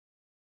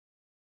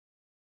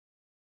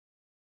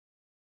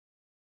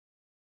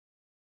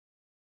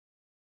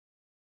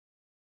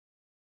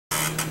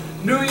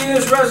New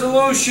Year's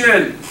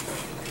resolution.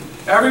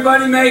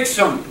 Everybody makes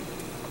them.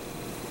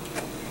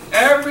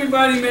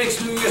 Everybody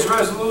makes New Year's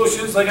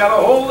resolutions. They got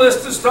a whole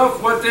list of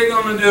stuff what they're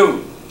going to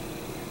do.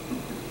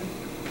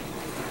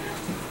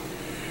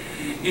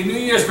 Your New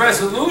Year's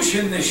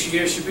resolution this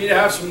year should be to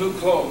have some new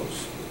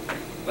clothes.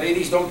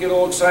 Ladies, don't get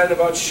all excited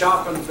about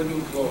shopping for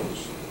new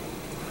clothes.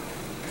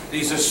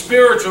 These are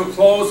spiritual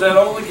clothes that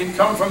only can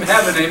come from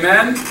heaven.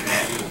 Amen?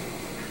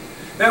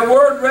 That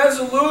word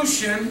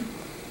resolution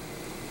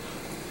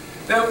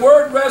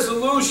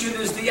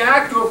is the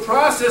act or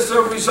process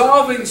of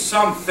resolving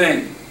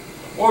something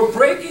or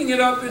breaking it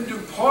up into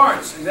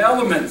parts and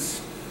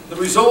elements, the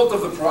result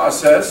of the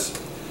process,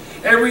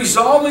 and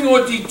resolving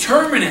or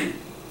determining,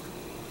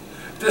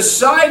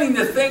 deciding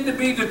the thing to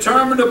be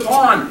determined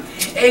upon,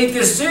 a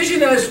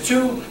decision as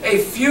to a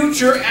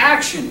future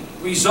action,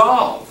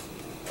 resolve.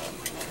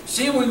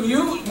 See, when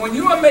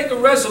you make a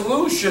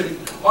resolution,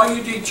 are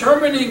you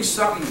determining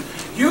something?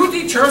 You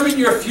determine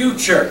your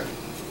future.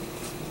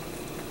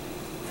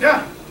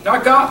 Yeah,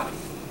 not God.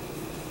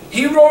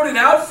 He wrote it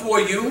out for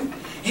you.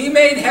 He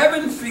made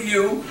heaven for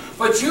you,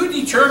 but you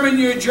determine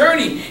your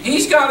journey.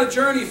 He's got a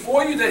journey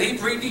for you that He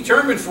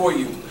predetermined for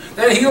you,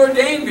 that He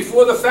ordained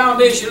before the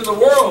foundation of the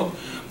world.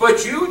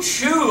 But you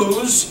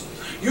choose,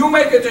 you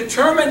make a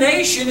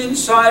determination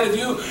inside of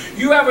you,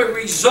 you have a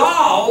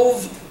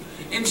resolve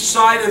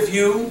inside of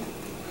you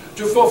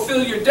to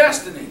fulfill your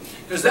destiny.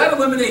 Because that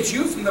eliminates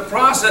you from the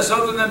process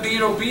other than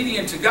being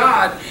obedient to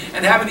God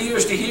and having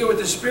ears to hear what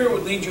the Spirit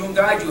would lead you and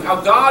guide you,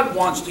 how God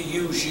wants to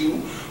use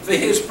you for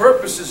His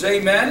purposes.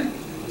 Amen?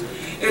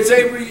 It's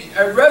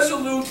a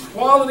resolute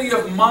quality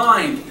of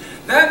mind.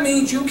 That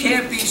means you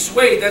can't be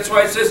swayed. That's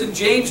why it says in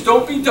James,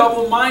 don't be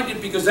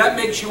double-minded, because that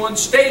makes you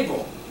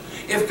unstable.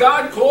 If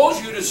God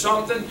calls you to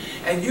something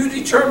and you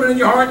determine in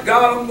your heart,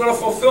 God, I'm going to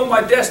fulfill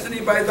my destiny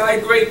by Thy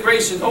great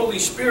grace and Holy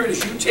Spirit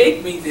as you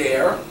take me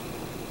there.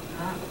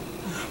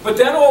 But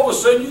then all of a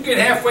sudden you get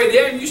halfway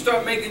there and you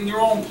start making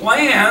your own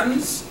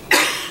plans.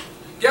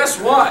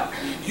 Guess what?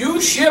 You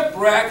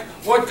shipwreck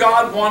what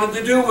God wanted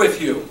to do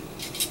with you.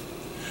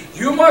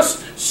 You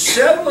must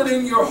settle it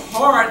in your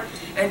heart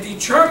and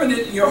determine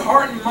it in your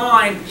heart and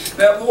mind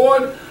that,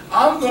 Lord,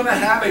 I'm going to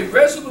have a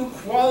resolute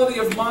quality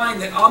of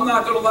mind that I'm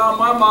not going to allow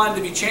my mind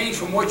to be changed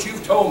from what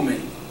you've told me.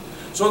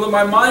 So that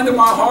my mind and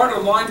my heart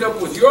are lined up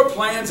with your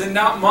plans and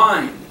not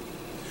mine.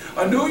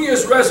 A New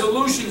Year's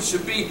resolution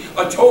should be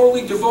a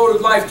totally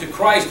devoted life to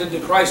Christ and to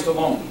Christ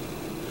alone.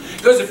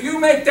 Because if you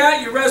make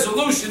that your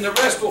resolution, the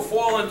rest will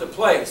fall into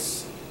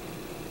place.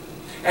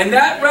 And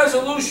that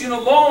resolution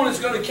alone is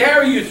going to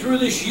carry you through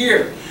this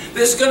year.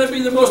 This is going to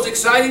be the most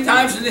exciting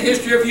times in the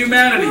history of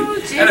humanity.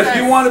 And if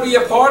you want to be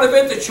a part of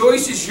it, the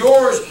choice is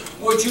yours.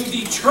 What you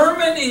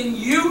determine in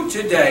you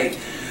today,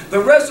 the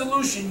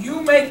resolution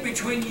you make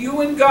between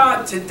you and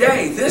God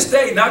today, this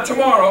day, not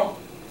tomorrow,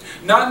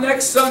 not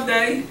next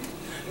Sunday,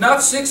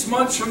 not 6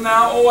 months from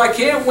now. Oh, I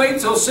can't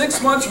wait till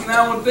 6 months from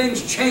now when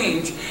things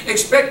change.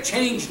 Expect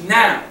change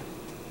now.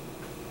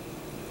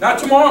 Not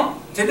tomorrow.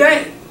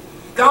 Today.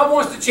 God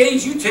wants to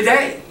change you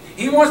today.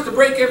 He wants to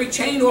break every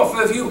chain off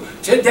of you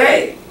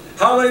today.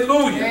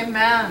 Hallelujah.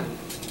 Amen.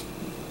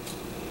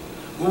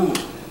 Ooh.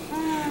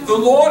 The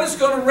Lord is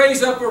going to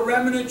raise up a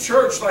remnant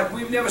church like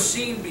we've never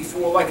seen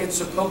before, like it's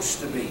supposed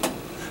to be.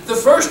 The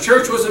first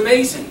church was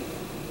amazing.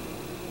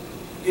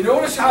 You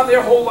notice how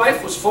their whole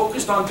life was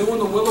focused on doing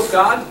the will of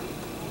God?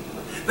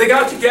 They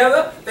got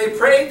together, they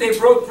prayed, they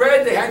broke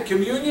bread, they had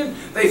communion,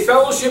 they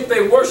fellowshiped,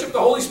 they worshiped. The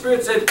Holy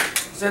Spirit said,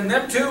 send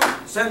them too,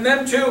 send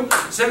them too,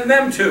 send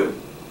them too.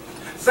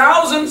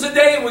 Thousands a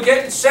day were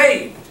getting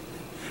saved.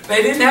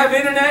 They didn't have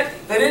internet,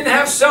 they didn't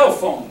have cell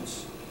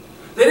phones.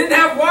 They didn't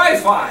have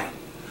Wi-Fi.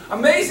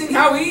 Amazing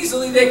how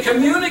easily they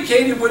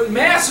communicated with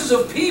masses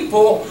of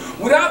people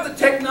without the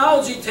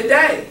technology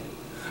today.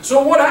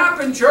 So what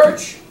happened,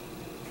 church?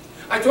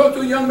 I talked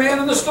to a young man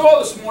in the store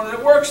this morning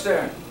that works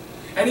there.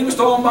 And he was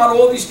talking about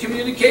all these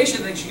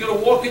communication things. You're going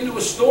to walk into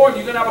a store and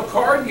you're going to have a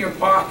card in your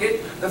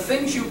pocket. The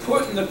things you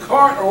put in the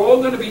cart are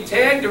all going to be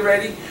tagged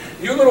already.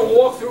 You're going to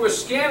walk through a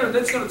scanner and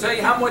it's going to tell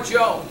you how much you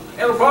owe.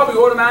 It'll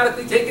probably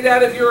automatically take it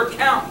out of your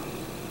account.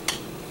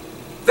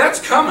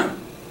 That's coming.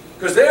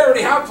 Because they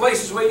already have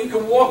places where you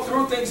can walk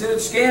through things and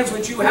it scans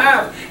what you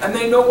have and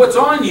they know what's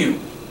on you.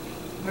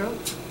 Well,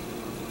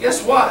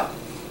 guess what?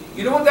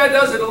 You know what that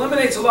does? It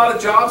eliminates a lot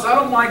of jobs. I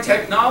don't mind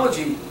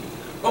technology,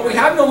 but we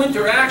have no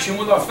interaction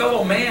with our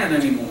fellow man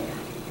anymore.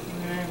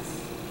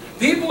 Yes.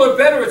 People are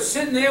better at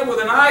sitting there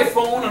with an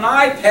iPhone, an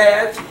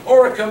iPad,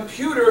 or a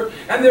computer,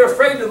 and they're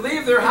afraid to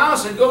leave their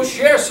house and go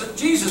share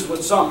Jesus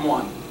with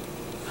someone.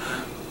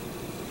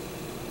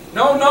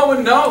 No, no,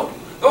 and no.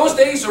 Those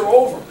days are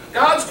over.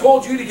 God's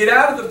called you to get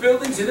out of the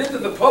buildings and into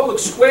the public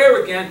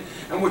square again.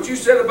 And what you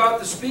said about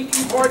the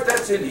speaking part,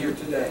 that's in here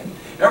today.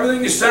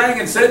 Everything you sang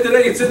and said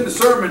today, it's in the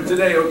sermon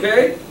today,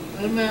 okay?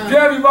 Amen. If you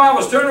have your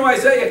Bibles, turn to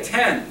Isaiah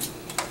 10.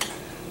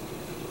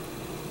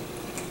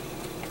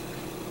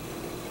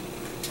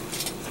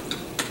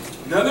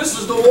 Now this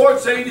is the Lord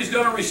saying He's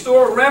going to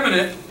restore a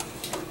remnant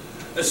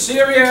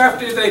Assyria,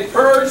 after they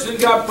purged and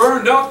got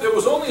burned up, there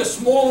was only a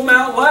small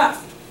amount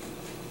left.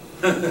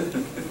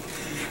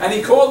 And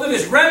he called it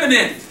his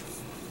remnant.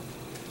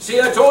 See,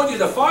 I told you,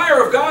 the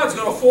fire of God's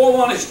going to fall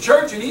on his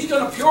church and he's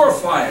going to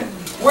purify it.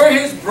 We're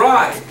his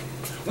bride.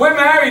 We're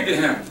married to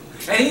him.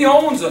 And he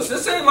owns us.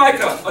 This ain't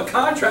like a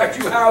contract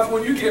you have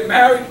when you get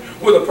married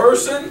with a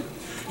person.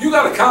 You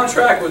got a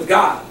contract with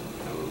God.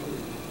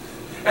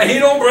 And he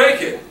don't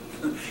break it.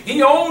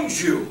 He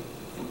owns you.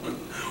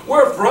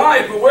 We're a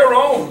bride, but we're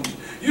owned.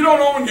 You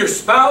don't own your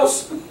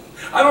spouse.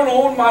 I don't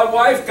own my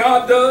wife.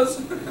 God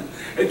does.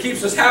 It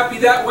keeps us happy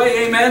that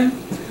way. Amen.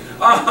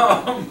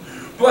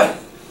 But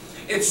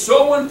it's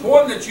so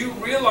important that you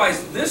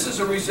realize this is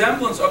a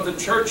resemblance of the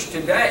church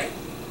today.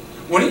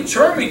 When he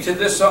turned me to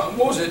this, what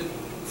was it,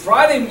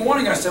 Friday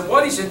morning, I said,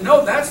 what? He said,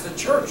 no, that's the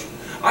church.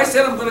 I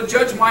said, I'm going to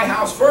judge my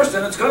house first,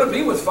 and it's going to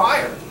be with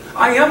fire.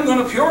 I am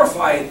going to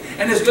purify it,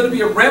 and there's going to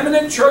be a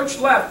remnant church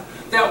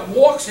left that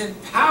walks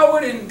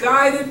empowered and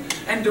guided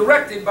and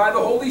directed by the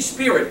Holy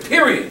Spirit,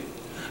 period.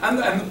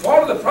 And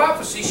part of the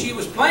prophecy she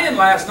was playing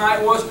last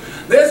night was,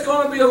 there's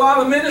going to be a lot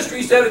of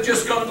ministries that are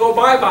just going to go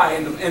bye-bye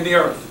in the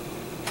earth.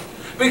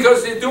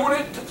 Because they're doing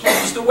it to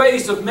please the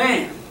ways of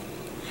man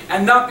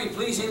and not be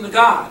pleasing to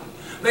God.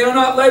 They are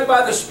not led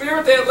by the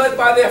Spirit, they are led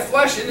by their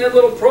flesh and their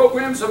little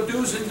programs of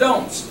do's and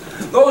don'ts.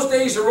 Those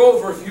days are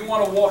over if you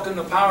want to walk in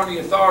the power and the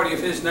authority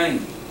of His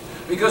name.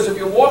 Because if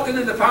you're walking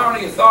in the power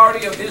and the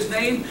authority of His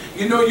name,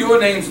 you know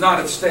your name's not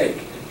at stake.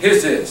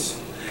 His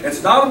is.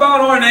 It's not about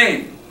our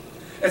name.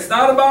 It's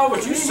not about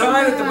what you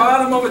sign at the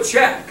bottom of a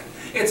check.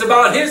 It's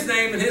about His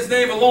name and His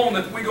name alone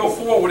that we go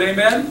forward.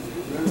 Amen?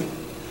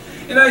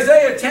 In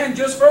Isaiah 10,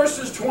 just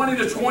verses 20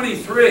 to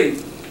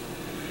 23.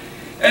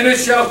 And it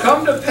shall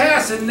come to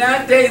pass in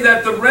that day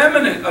that the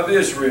remnant of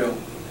Israel,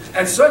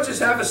 and such as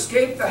have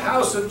escaped the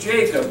house of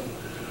Jacob,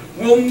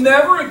 will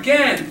never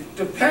again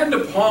depend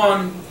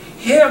upon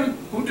him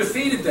who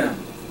defeated them.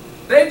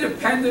 They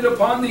depended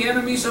upon the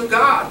enemies of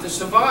God to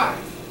survive.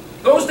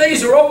 Those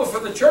days are over for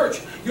the church.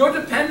 Your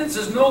dependence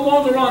is no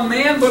longer on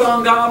man, but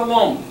on God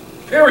alone.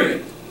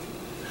 Period.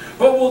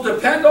 But will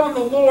depend on the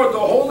Lord, the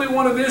Holy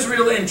One of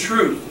Israel, in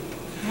truth.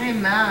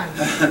 Amen.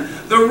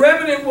 The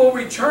remnant will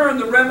return,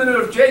 the remnant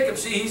of Jacob.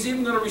 See, he's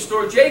even going to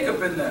restore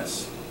Jacob in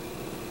this.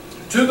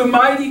 To the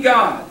mighty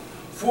God.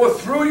 For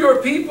through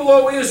your people,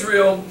 O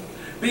Israel,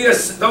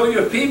 though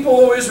your people,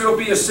 O Israel,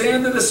 be a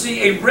sand of the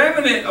sea, a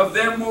remnant of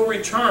them will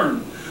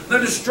return. The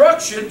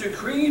destruction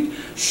decreed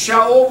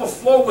shall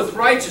overflow with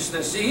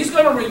righteousness. See, he's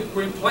going to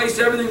replace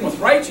everything with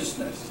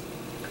righteousness.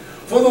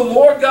 For the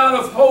Lord God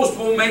of hosts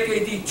will make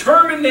a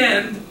determined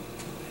end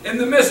in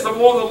the midst of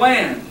all the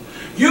land.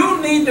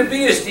 You need to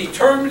be as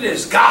determined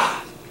as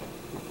God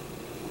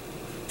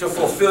to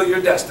fulfill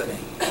your destiny.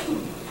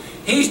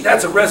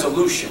 That's a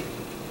resolution.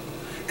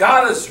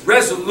 God is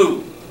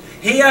resolute.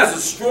 He has a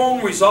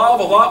strong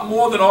resolve, a lot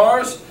more than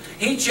ours.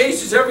 He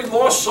chases every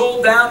lost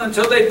soul down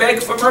until they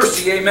beg for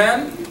mercy.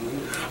 Amen?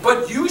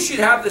 But you should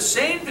have the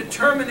same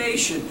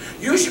determination.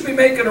 You should be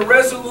making a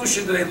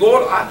resolution today.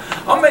 Lord,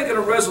 I'm making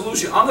a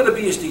resolution. I'm going to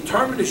be as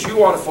determined as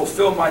you are to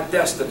fulfill my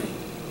destiny.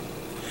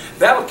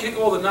 That'll kick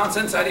all the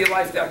nonsense out of your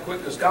life that quick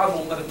because God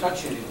won't let it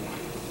touch you anymore.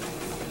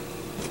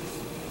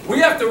 We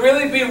have to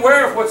really be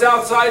aware of what's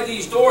outside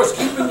these doors,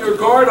 keeping your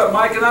guard up.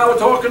 Mike and I were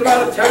talking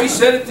about it. Terry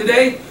said it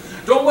today.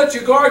 Don't let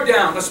your guard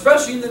down,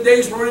 especially in the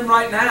days we're in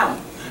right now.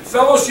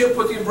 Fellowship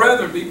with your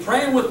brethren. Be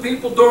praying with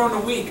people during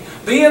the week.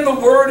 Be in the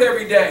Word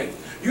every day.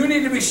 You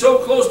need to be so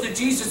close to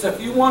Jesus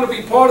if you want to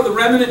be part of the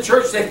remnant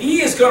church that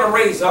He is going to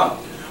raise up.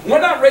 We're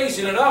not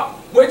raising it up.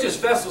 We're just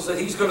vessels that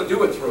He's going to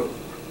do it through.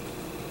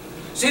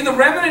 See, the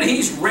remnant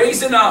He's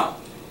raising up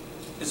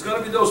is going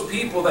to be those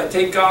people that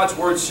take God's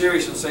Word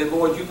serious and say,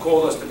 Lord, you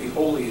called us to be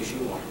holy as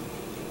you are.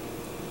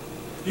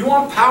 You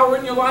want power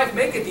in your life?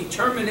 Make a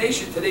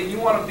determination today. You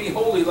want to be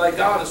holy like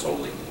God is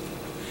holy.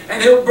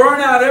 And He'll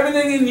burn out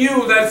everything in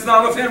you that's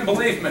not of Him,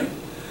 believe me.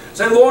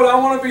 Say, Lord, I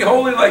want to be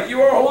holy like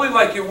you are holy,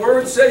 like your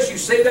Word says. You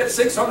say that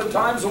 600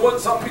 times. There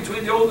wasn't something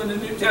between the Old and the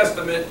New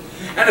Testament.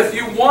 And if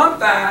you want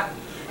that,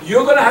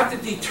 you're going to have to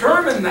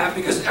determine that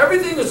because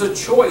everything is a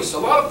choice. A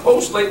lot of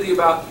posts lately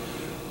about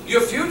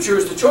your future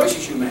is the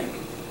choices you make.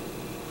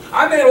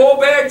 I made all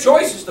bad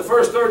choices the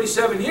first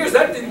 37 years.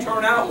 That didn't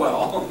turn out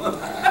well.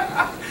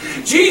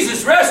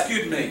 Jesus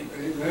rescued me.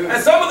 Amen.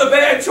 And some of the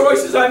bad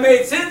choices I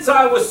made since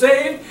I was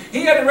saved,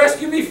 He had to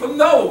rescue me from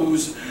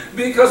those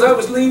because I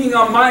was leaning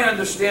on my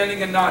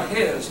understanding and not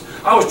His.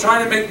 I was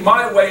trying to make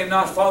my way and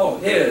not follow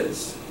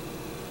His.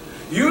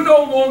 You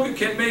no longer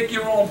can make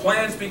your own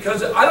plans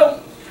because I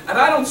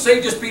don't say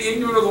just be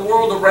ignorant of the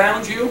world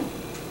around you.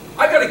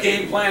 I got a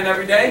game plan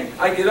every day.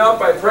 I get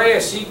up, I pray, I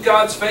seek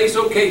God's face.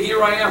 Okay,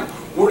 here I am.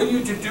 What are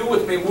you to do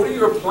with me? What are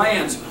your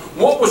plans?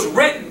 What was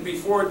written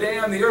before a day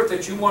on the earth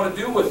that you want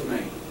to do with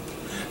me?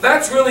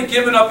 That's really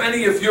giving up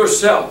any of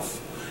yourself.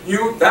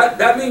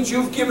 That means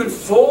you've given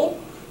full,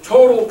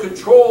 total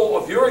control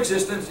of your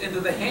existence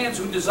into the hands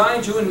who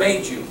designed you and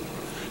made you.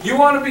 You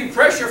want to be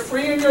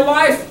pressure-free in your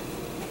life?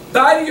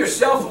 Die to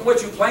yourself and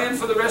what you plan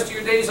for the rest of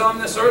your days on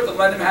this earth and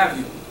let Him have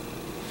you.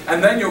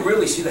 And then you'll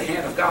really see the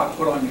hand of God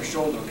put on your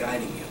shoulder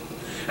guiding you.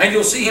 And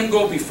you'll see Him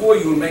go before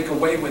you and make a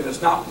way where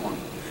there's not one.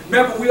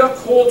 Remember, we are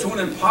called to an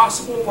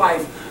impossible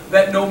life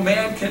that no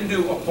man can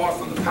do apart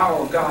from the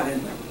power of God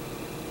in them.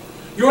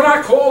 You're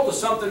not called to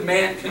something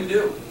man can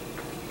do.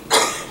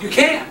 You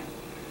can't.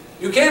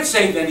 You can't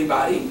save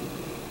anybody.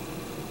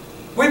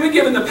 We've been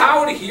given the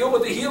power to heal,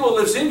 but the healer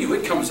lives in you.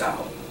 It comes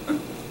out.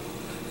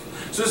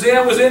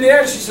 Suzanne was in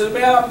there. She said,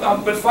 man,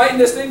 I've been fighting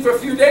this thing for a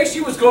few days.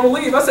 She was going to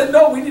leave. I said,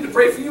 no, we need to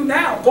pray for you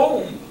now.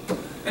 Boom.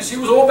 And she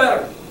was all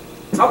better.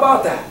 How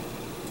about that?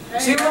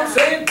 See what I'm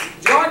saying?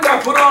 John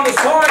got put on his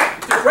heart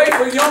to pray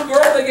for a young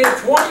girl. They gave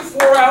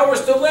 24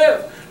 hours to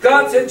live.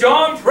 God said,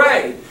 John,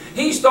 pray.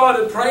 He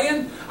started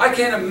praying. I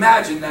can't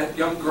imagine that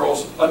young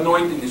girl's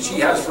anointing that she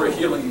has for a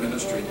healing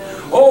ministry.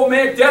 Oh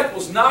man, death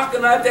was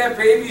knocking at that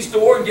baby's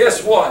door, and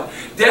guess what?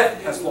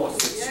 Death has lost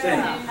its sting.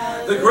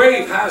 The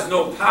grave has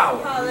no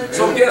power.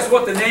 So guess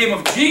what? The name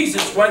of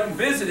Jesus went and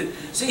visited.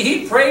 See,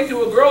 he prayed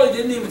to a girl he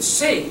didn't even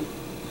see.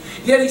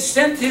 Yet he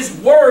sent his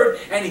word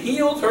and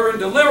healed her and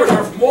delivered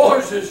her from all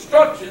his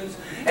instructions.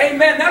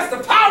 Amen. That's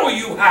the power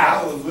you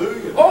have.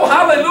 Hallelujah. Oh,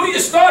 hallelujah.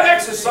 Start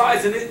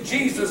exercising it in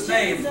Jesus'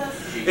 name.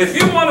 If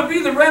you want to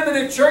be the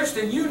remnant church,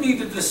 then you need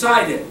to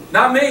decide it.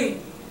 Not me.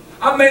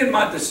 I made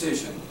my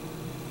decision.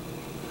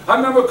 I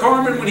remember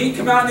Carmen when he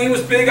came out and he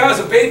was big. I was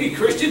a baby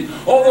Christian.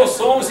 All those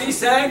songs he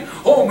sang.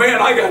 Oh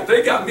man,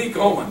 they got me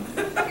going.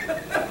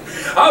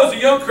 I was a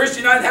young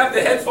Christian. I'd have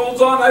the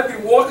headphones on. I'd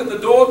be walking the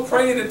dog,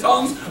 praying in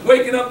tongues,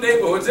 waking up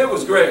neighborhoods. It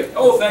was great.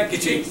 Oh, thank you,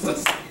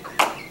 Jesus.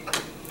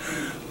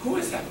 Who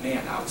is that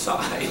man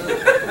outside?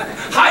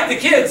 Hide the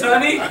kids,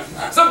 honey.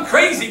 Some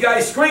crazy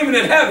guy screaming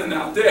in heaven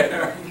out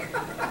there.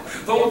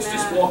 The dog's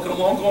just walking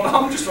along going,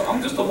 I'm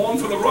just along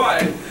for the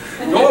ride.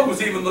 The dog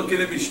was even looking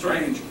at me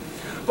strange.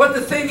 But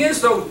the thing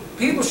is, though,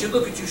 people should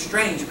look at you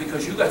strange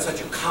because you got such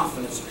a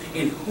confidence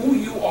in who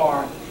you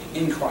are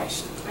in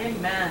Christ.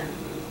 Amen.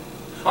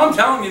 I'm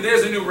telling you,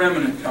 there's a new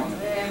remnant coming.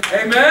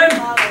 Amen.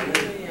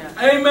 Amen.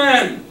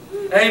 Amen.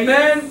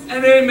 Amen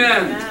and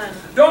amen. Amen.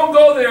 Don't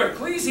go there.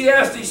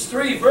 Ecclesiastes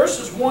 3,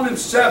 verses 1 and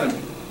 7.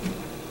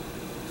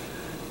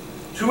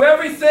 To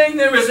everything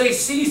there is a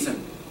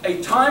season,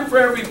 a time for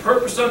every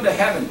purpose under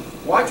heaven.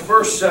 Watch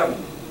verse 7.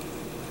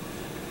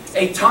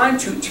 A time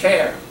to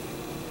tear,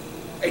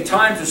 a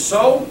time to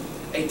sow,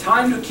 a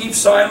time to keep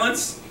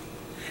silence,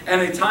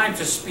 and a time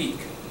to speak.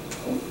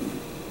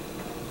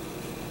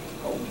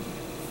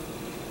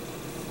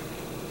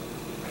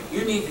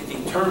 You need to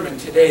determine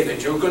today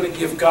that you're going to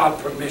give God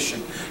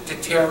permission to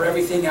tear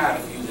everything out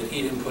of you that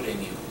He didn't put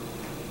in you.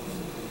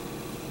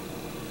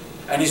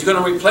 And He's going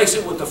to replace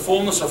it with the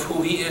fullness of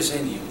who He is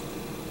in you.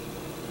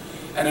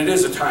 And it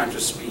is a time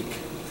to speak.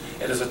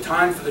 It is a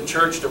time for the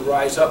church to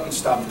rise up and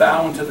stop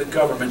bowing to the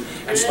government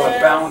and start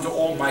bowing to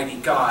Almighty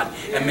God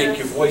and make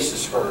your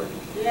voices heard.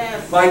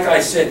 Yes. Like I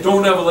said,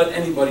 don't ever let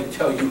anybody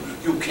tell you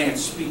you can't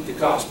speak the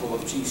gospel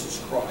of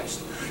Jesus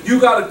Christ. You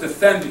got a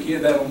defender here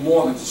that'll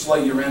more than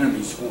slay your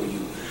enemies for you.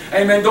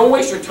 Amen. Don't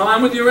waste your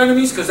time with your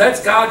enemies because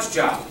that's God's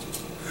job.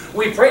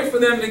 We pray for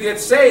them to get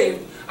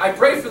saved. I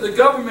pray for the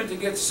government to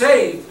get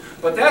saved,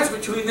 but that's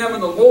between them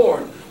and the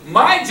Lord.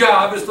 My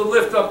job is to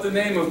lift up the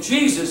name of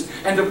Jesus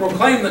and to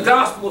proclaim the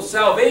gospel of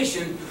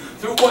salvation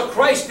through what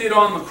Christ did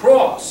on the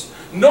cross.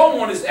 No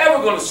one is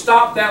ever going to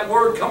stop that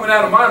word coming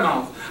out of my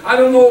mouth. I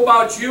don't know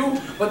about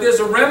you, but there's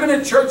a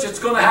remnant church that's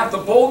going to have the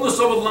boldness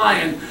of a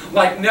lion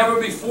like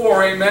never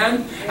before,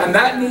 amen? And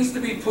that needs to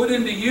be put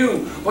into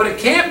you. But it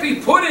can't be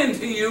put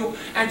into you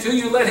until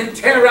you let Him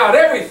tear out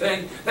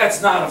everything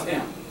that's not of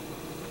Him.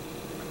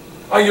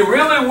 Are you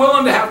really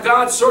willing to have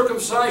God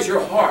circumcise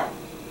your heart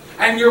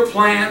and your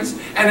plans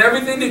and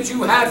everything that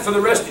you had for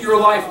the rest of your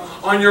life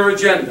on your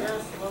agenda?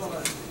 Yes,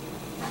 Lord.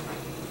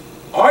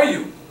 Are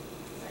you?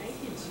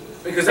 Thank you, Jesus.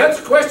 Because that's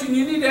a question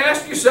you need to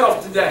ask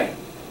yourself today.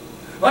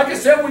 Like I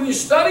said, when you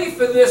study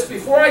for this,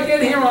 before I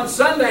get here on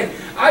Sunday,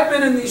 I've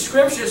been in these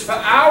scriptures for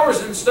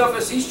hours and stuff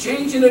as He's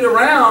changing it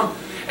around.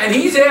 And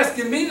He's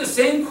asking me the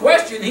same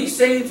question He's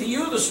saying to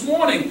you this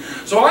morning.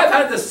 So I've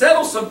had to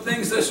settle some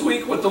things this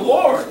week with the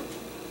Lord.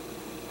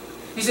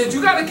 He said,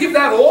 you got to give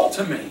that all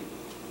to me.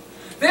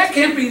 There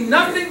can't be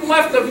nothing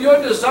left of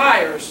your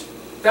desires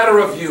that are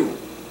of you.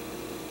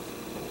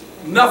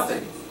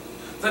 Nothing.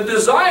 The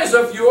desires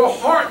of your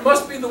heart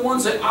must be the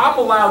ones that I'm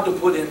allowed to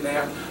put in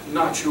there,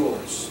 not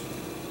yours.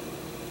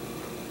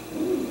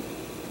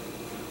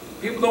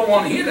 People don't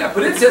want to hear that,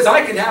 but it says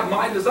I can have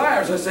my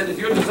desires. I said, if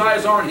your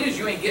desires aren't His,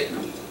 you ain't getting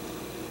them.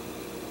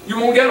 You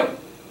won't get them.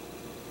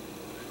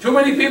 Too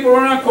many people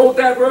run around quote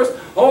that verse,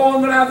 oh,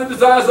 I'm going to have the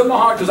desires of my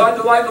heart because I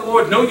delight in the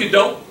Lord. No, you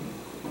don't.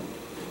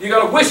 You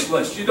got a wish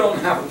list. You don't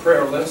have a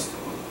prayer list.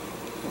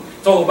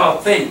 It's all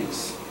about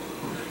things.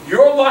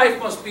 Your life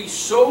must be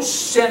so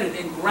centered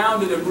and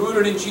grounded and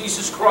rooted in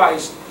Jesus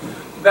Christ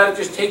that it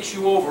just takes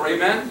you over.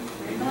 Amen?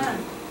 Amen.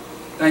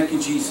 Thank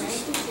you,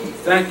 Jesus.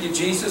 Thank you,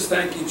 Jesus.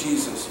 Thank you,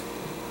 Jesus.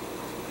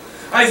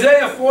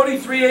 Isaiah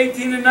 43,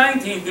 18 and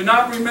 19. Do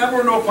not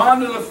remember nor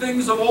ponder the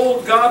things of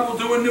old. God will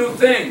do a new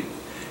thing.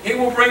 He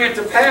will bring it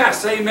to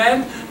pass.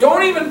 Amen.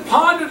 Don't even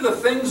ponder the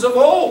things of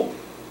old.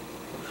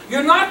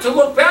 You're not to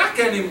look back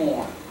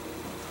anymore.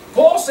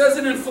 Paul says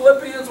it in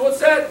Philippians, what's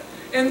that?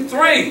 In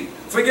 3.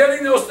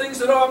 Forgetting those things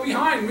that are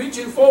behind,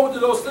 reaching forward to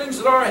those things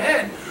that are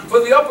ahead,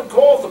 for the upward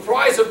call of the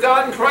prize of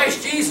God in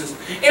Christ Jesus.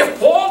 If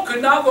Paul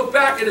could not look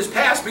back at his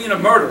past being a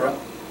murderer,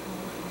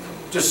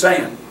 just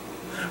saying,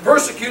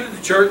 persecuted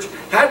the church,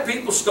 had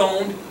people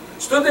stoned,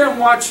 stood there and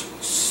watched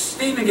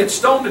Stephen get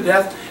stoned to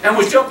death, and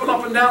was jumping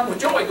up and down with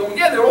joy, going,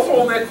 yeah, they're all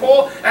throwing that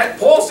call, and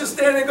Paul's just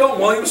standing there going,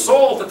 well, he was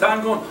Saul at the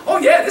time, going, oh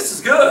yeah, this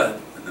is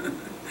good.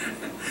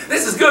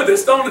 This is good, they're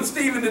stoning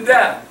Stephen to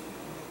death.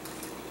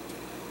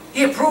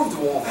 He approved of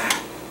all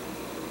that.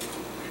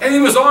 And he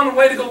was on the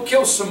way to go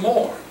kill some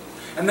more.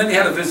 And then he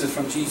had a visit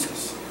from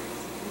Jesus.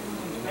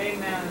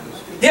 Amen.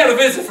 He had a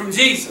visit from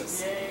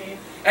Jesus. Yay.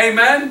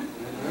 Amen?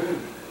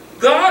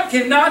 God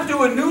cannot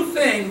do a new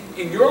thing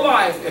in your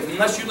life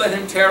unless you let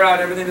Him tear out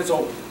everything that's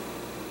old.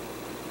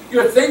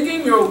 Your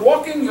thinking, your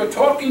walking, your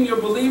talking, your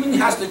believing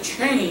has to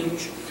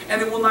change.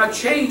 And it will not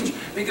change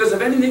because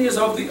if anything is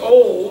of the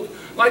old.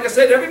 Like I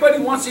said,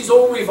 everybody wants these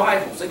old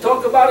revivals. They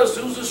talk about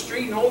Azusa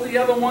Street and all the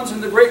other ones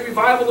and the Great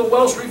Revival, the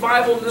Welsh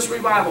Revival, and this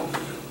revival.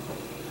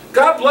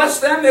 God bless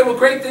them. There were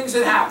great things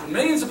that happened.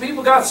 Millions of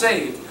people got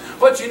saved.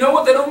 But you know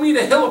what? They don't need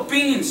a hill of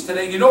beans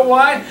today. You know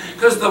why?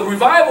 Because the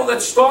revival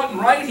that's starting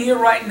right here,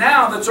 right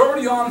now, that's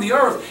already on the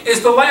earth,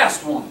 is the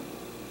last one.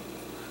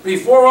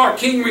 Before our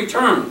King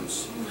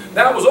returns.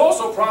 That was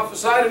also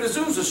prophesied at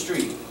Azusa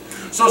Street.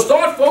 So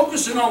start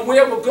focusing on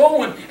where we're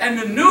going and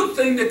the new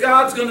thing that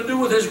God's going to do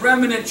with His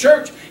remnant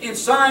church in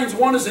signs,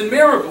 wonders, and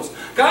miracles.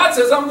 God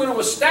says, I'm going to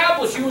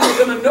establish you and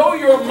you're going to know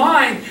your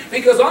mind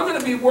because I'm going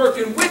to be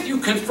working with you,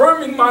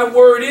 confirming my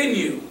word in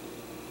you.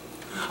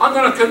 I'm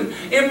going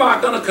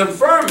to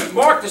confirm it.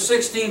 Mark the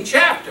 16th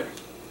chapter.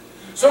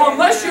 So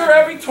unless you're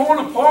ever torn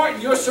apart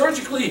and you're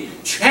surgically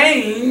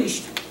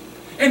changed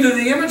into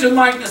the image and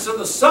likeness of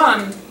the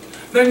Son,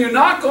 then you're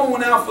not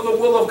going out for the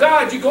will of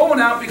God. You're going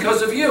out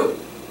because of you.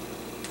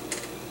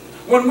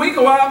 When we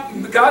go out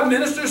and God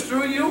ministers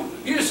through you,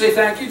 you just say,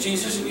 thank you,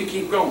 Jesus, and you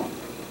keep going.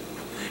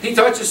 He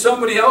touches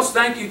somebody else,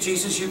 thank you,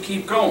 Jesus, you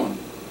keep going.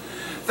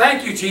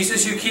 Thank you,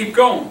 Jesus, you keep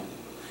going.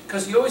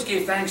 Because He always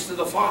gave thanks to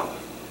the Father.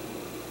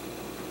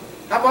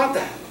 How about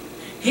that?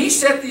 He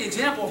set the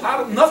example of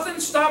how nothing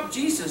stopped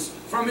Jesus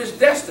from His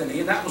destiny,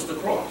 and that was the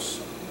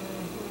cross.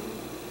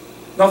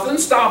 Nothing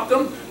stopped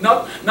Him.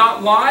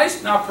 Not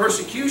lies, not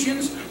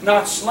persecutions,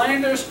 not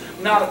slanders,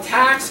 not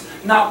attacks,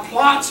 not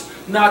plots,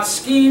 not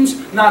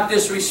schemes, not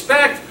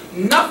disrespect.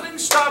 Nothing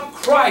stopped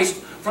Christ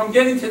from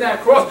getting to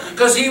that cross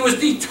because He was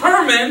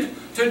determined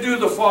to do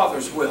the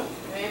Father's will.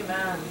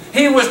 Amen.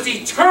 He was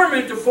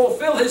determined to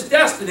fulfill His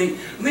destiny,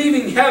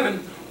 leaving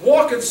heaven,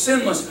 walking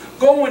sinless,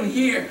 going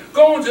here,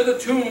 going to the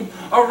tomb,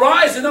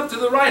 arising up to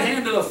the right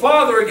hand of the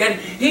Father again.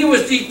 He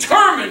was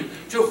determined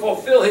to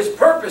fulfill His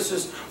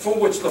purposes for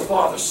which the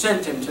Father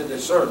sent Him to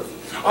this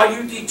earth. Are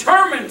you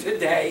determined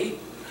today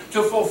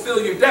to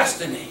fulfill your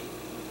destiny?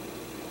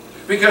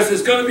 Because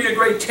there's going to be a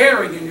great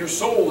tearing in your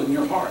soul and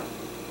your heart.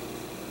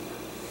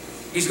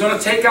 He's going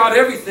to take out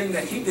everything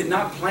that He did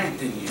not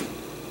plant in you.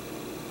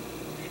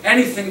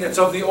 Anything that's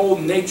of the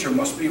old nature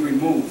must be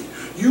removed.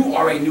 You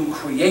are a new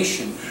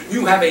creation.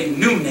 You have a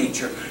new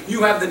nature.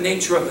 You have the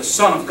nature of the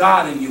Son of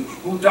God in you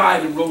who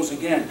died and rose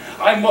again.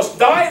 I must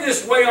die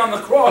this way on the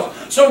cross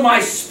so my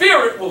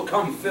spirit will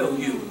come fill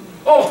you.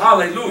 Oh,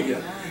 hallelujah.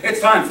 Amen. It's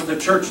time for the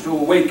church to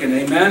awaken.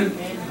 Amen?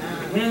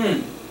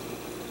 Amen.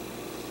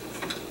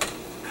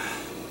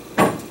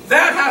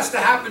 That has to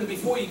happen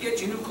before you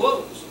get your new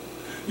clothes.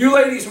 You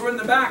ladies were in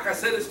the back. I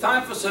said it's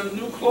time for some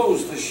new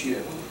clothes this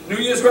year. New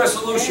Year's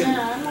resolution.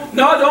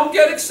 No, don't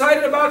get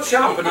excited about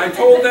shopping. I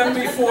told them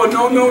before,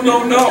 no, no,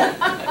 no, no.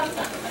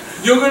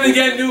 You're going to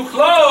get new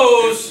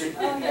clothes,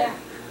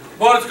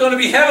 but it's going to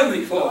be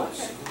heavenly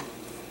clothes,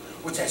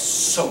 which has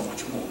so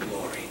much more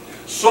glory,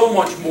 so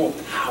much more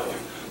power.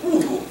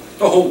 Ooh,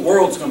 the whole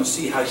world's going to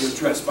see how you're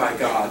dressed by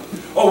God.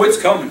 Oh,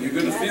 it's coming. You're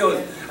going to feel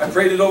it. I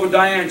prayed it over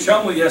Diane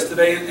Chumley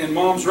yesterday in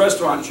Mom's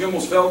restaurant. She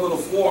almost fell to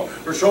the floor.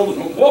 Her shoulders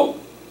went, whoa.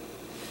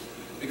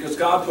 Because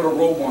God put a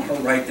robe on her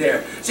right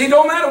there. See,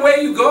 no matter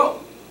where you go.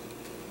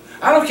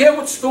 I don't care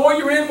what store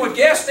you're in, what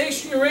gas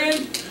station you're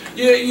in.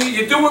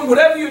 You're doing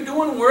whatever you're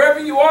doing, wherever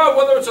you are,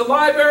 whether it's a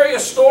library, a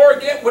store,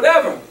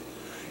 whatever.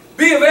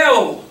 Be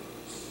available.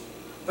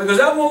 Because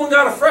that woman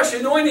got a fresh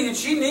anointing and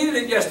she needed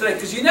it yesterday.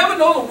 Because you never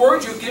know the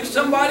words you give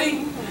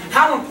somebody,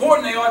 how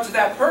important they are to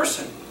that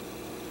person.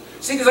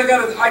 See, because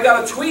I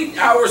got a tweet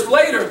hours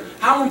later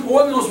how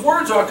important those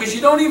words are because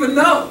you don't even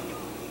know.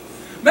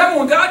 Remember,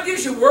 when God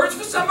gives you words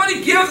for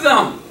somebody, give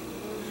them.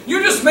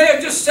 You just may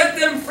have just set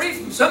them free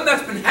from something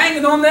that's been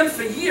hanging on them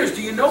for years.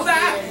 Do you know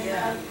that?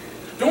 Yeah.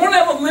 Don't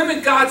ever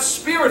limit God's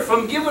Spirit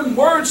from giving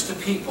words to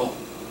people.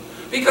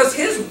 Because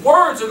His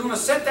words are going to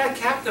set that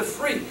captive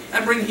free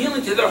and bring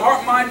healing to their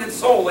heart, mind, and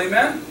soul.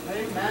 Amen?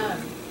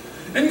 Amen.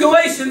 In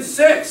Galatians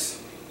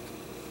 6,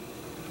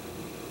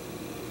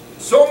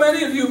 so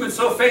many of you have been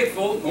so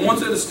faithful, the ones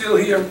that are still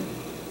here.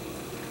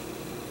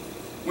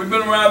 We've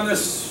been around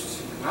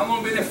this, how long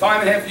have we been there?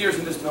 5.5 years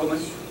in this building.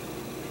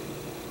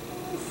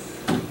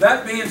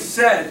 That being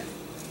said,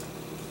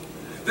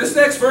 this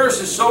next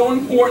verse is so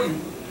important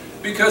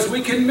because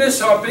we can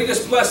miss our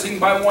biggest blessing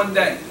by one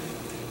day.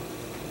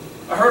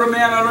 I heard a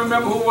man, I don't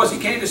remember who it was, he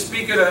came to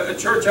speak at a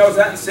church I was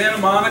at in Santa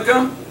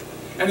Monica,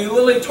 and he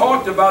literally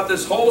talked about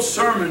this whole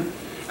sermon,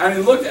 and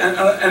he looked,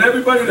 and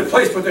everybody in the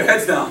place put their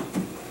heads down.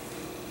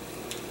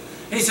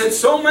 He said,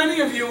 so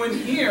many of you in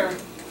here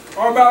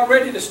are about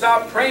ready to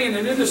stop praying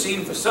and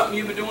interceding for something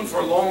you've been doing for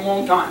a long,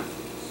 long time.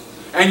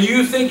 And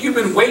you think you've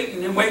been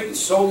waiting and waiting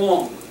so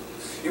long.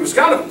 It was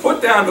kind of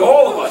put down to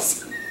all of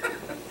us.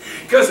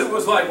 Because it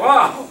was like,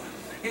 wow.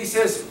 He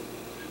says,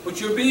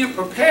 but you're being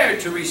prepared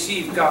to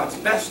receive God's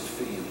best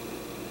for you.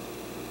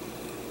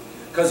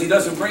 Because He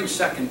doesn't bring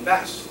second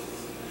best.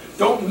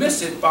 Don't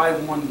miss it by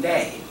one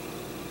day.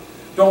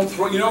 Don't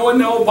throw, you know in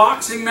the old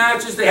boxing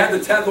matches, they had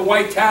the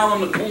white towel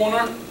in the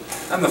corner,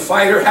 and the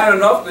fighter had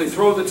enough, they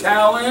throw the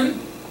towel in?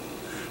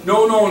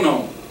 No, no,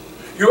 no.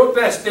 Your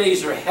best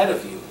days are ahead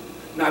of you,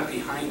 not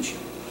behind you.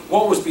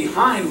 What was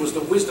behind was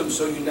the wisdom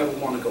so you never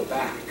want to go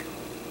back.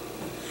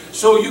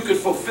 So you could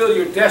fulfill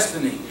your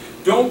destiny.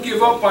 Don't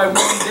give up by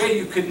one day.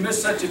 You could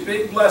miss such a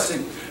big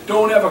blessing.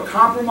 Don't ever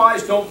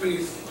compromise. Don't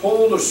be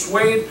pulled or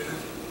swayed.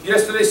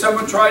 Yesterday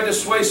someone tried to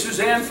sway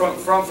Suzanne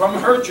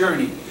from her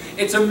journey.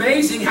 It's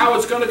amazing how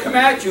it's going to come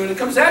at you. And it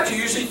comes at you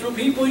usually through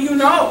people you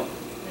know.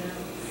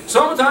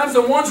 Sometimes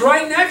the ones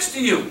right next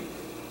to you.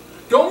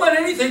 Don't let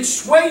anything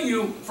sway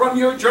you from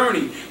your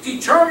journey.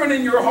 Determine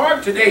in your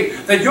heart today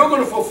that you're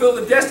going to fulfill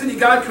the destiny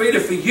God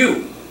created for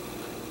you.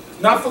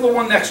 Not for the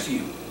one next to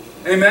you.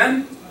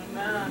 Amen?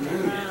 Amen.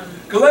 Amen.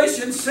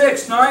 Galatians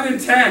 6, 9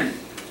 and 10.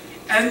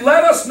 And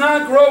let us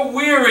not grow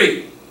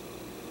weary.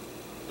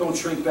 Don't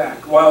shrink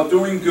back while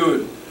doing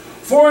good.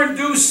 For in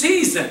due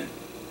season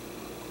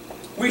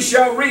we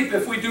shall reap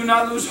if we do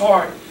not lose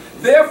heart.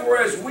 Therefore,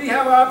 as we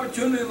have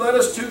opportunity, let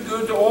us do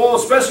good to all,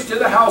 especially to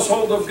the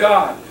household of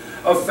God,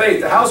 of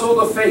faith, the household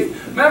of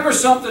faith. Remember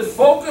something,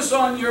 focus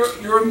on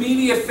your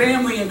immediate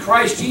family in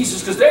Christ Jesus,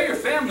 because they're your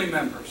family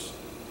members.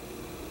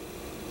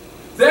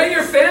 They're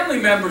your family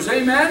members,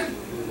 amen?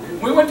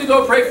 We went to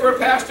go pray for a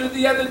pastor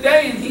the other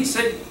day, and he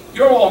said,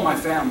 you're all my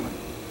family.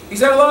 He's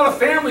had a lot of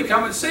family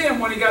come and see him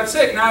when he got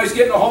sick. Now he's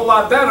getting a whole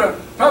lot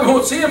better. Probably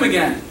won't see him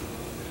again.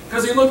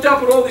 Because he looked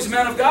up at all these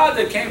men of God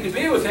that came to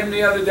be with him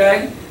the other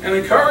day and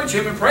encourage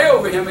him and pray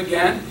over him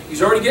again.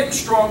 He's already getting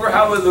stronger,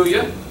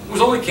 hallelujah. It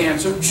was only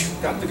cancer,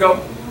 got to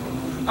go.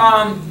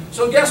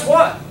 So guess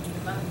what?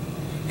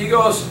 He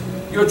goes,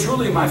 you're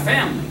truly my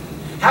family.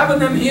 Having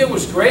them here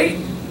was great,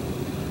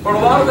 but a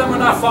lot of them are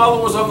not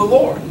followers of the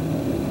Lord.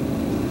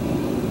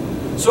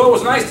 So it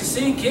was nice to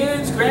see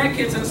kids,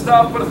 grandkids and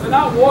stuff, but if they're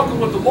not walking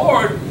with the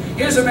Lord,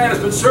 here's a man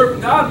that's been serving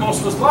God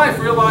most of his life,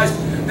 realized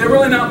they're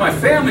really not my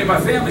family. My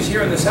family's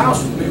here in this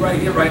house with me right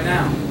here, right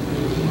now.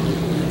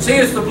 See,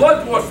 it's the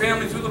blood-bought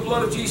family through the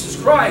blood of Jesus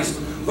Christ.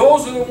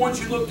 Those are the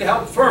ones you look to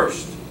help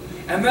first.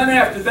 And then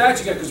after that,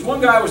 you get, because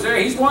one guy was there,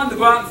 he's wanting to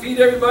go out and feed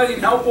everybody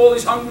and help all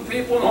these hungry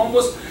people and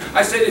homeless.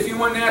 I said, if you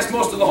went and asked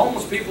most of the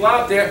homeless people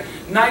out there,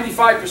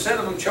 95%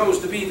 of them chose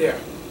to be there.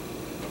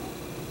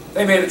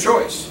 They made a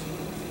choice.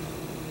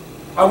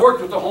 I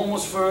worked with the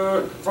homeless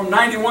from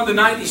 91 to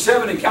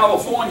 97 in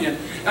California,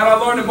 and I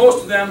learned that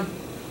most of them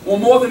were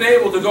more than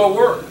able to go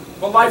work.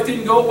 But life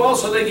didn't go well,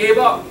 so they gave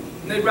up.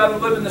 And they'd rather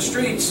live in the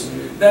streets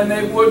than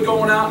they would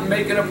going out and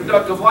making a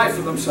productive life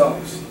for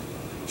themselves.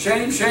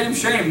 Shame, shame,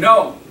 shame.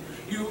 No.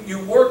 You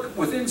work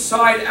with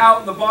inside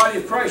out in the body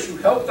of Christ. You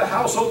help the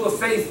household of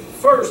faith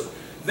first.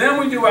 Then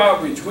we do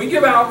outreach. We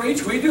give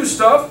outreach. We do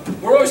stuff.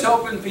 We're always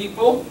helping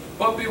people.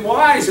 But be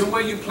wise in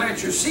where you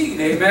plant your seed.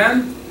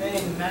 Amen?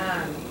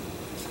 Amen.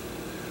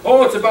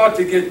 Oh, it's about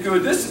to get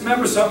good.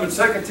 Remember something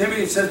in 2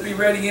 Timothy, it says be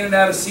ready in and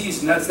out of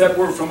season. That's that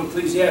word from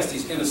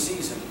Ecclesiastes, in a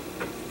season.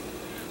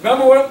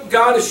 Remember what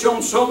God has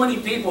shown so many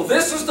people.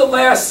 This is the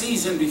last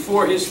season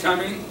before His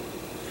coming.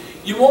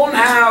 You won't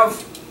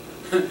have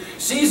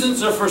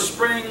seasons are for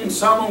spring,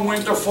 summer,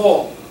 winter,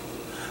 fall.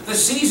 The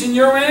season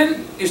you're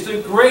in is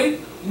the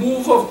great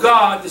move of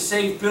God to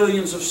save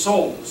billions of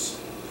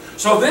souls.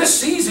 So this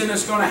season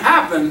is going to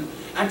happen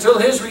until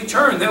His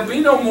return. There'll be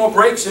no more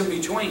breaks in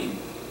between.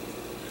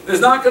 There's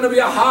not going to be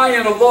a high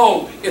and a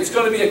low. It's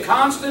going to be a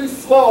constant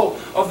flow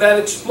of that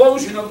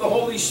explosion of the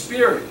Holy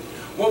Spirit.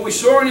 What we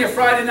saw in here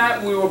Friday night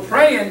when we were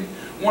praying,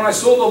 when I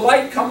saw the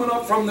light coming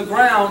up from the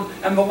ground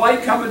and the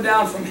light coming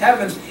down from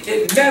heaven,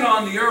 it met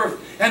on the earth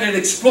and it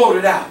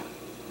exploded out.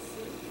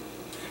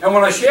 And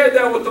when I shared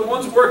that with the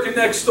ones working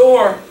next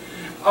door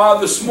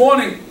this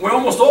morning, we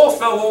almost all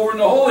fell over in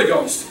the Holy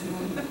Ghost.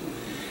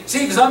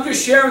 See, because I'm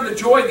just sharing the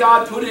joy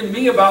God put in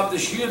me about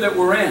this year that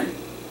we're in.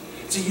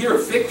 It's a year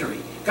of victory.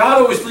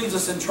 God always leads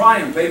us in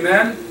triumph,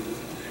 amen?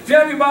 If you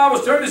have your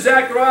Bibles, turn to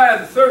Zechariah,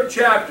 the 3rd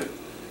chapter.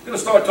 We're going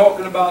to start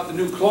talking about the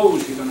new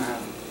clothes you're going to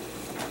have.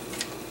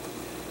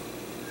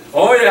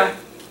 Oh, yeah.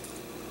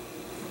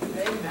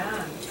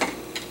 Amen.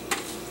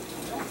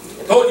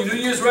 I told you, New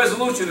Year's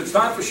resolution, it's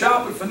time for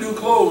shopping for new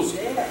clothes.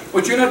 Yeah.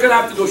 But you're not going to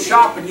have to go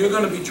shopping, you're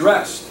going to be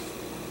dressed.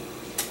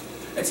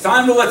 It's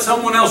time to let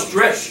someone else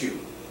dress you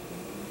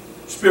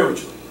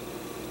spiritually.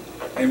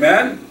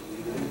 Amen?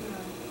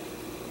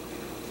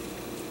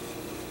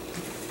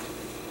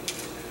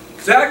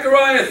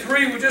 Zechariah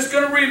 3, we're just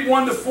going to read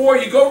 1 to 4.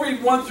 You go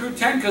read 1 through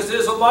 10 because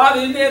there's a lot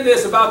in there.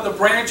 There's about the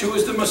branch who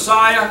is the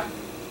Messiah.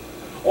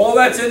 All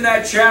that's in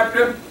that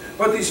chapter.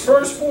 But these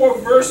first 4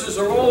 verses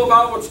are all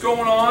about what's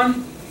going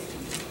on.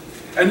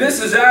 And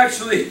this is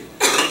actually,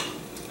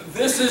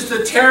 this is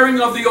the tearing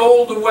of the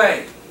old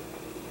away.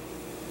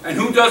 And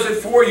who does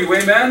it for you?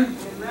 Amen?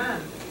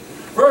 Amen.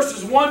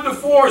 Verses 1 to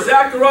 4,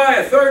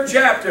 Zechariah, 3rd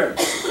chapter.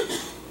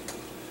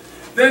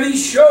 Then he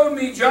showed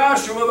me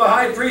Joshua the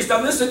high priest.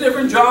 Now this is a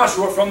different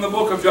Joshua from the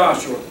book of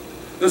Joshua.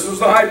 This was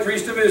the high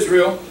priest of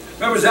Israel.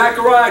 Remember,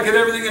 Zechariah got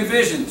everything in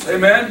visions.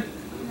 Amen?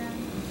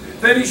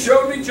 Then he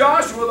showed me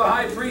Joshua the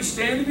high priest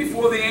standing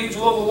before the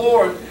angel of the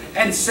Lord,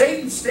 and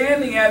Satan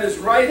standing at his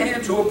right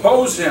hand to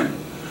oppose him.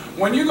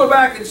 When you go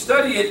back and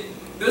study it,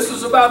 this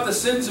was about the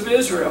sins of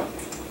Israel.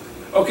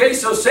 Okay,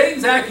 so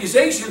Satan's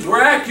accusations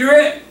were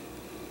accurate.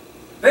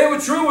 They were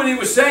true what he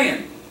was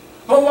saying.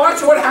 But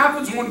watch what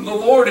happens when the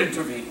Lord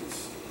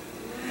intervenes.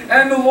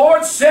 And the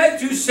Lord said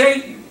to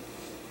Satan,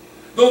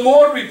 the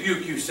Lord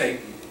rebuke you,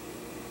 Satan.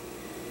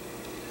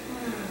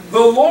 The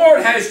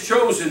Lord has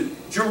chosen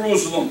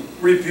Jerusalem,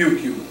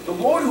 rebuke you. The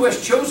Lord who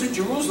has chosen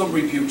Jerusalem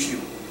rebukes you.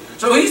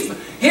 So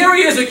here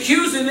he is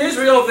accusing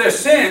Israel of their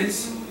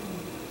sins.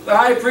 The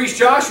high priest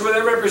Joshua,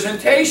 their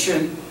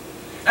representation.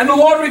 And the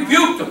Lord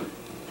rebuked them.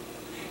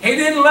 He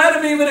didn't let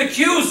him even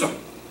accuse them.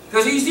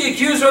 Because he's the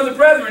accuser of the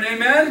brethren.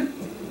 Amen?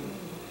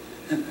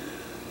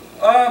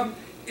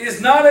 Is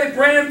not a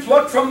brand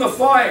plucked from the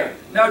fire.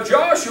 Now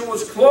Joshua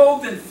was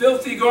clothed in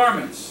filthy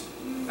garments.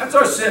 That's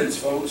our sins,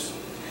 folks.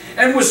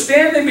 And was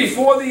standing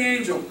before the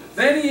angel.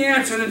 Then he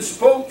answered and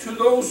spoke to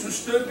those who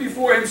stood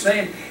before him,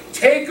 saying,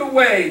 take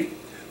away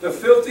the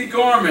filthy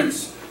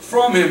garments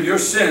from him, your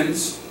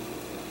sins.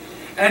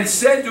 And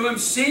said to him,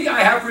 see,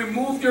 I have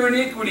removed your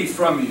iniquity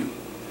from you,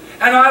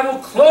 and I will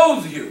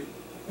clothe you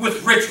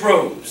with rich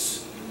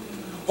robes.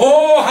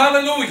 Oh,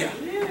 hallelujah.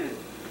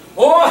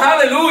 Oh,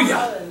 hallelujah.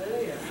 Hallelujah.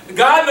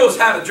 God knows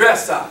how to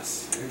dress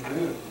us.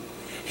 Amen.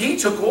 He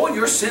took all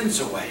your sins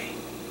away.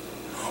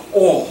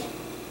 All.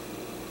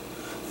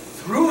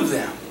 Threw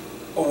them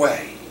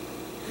away.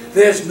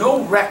 There's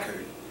no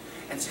record.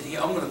 And said,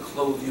 yeah, I'm going to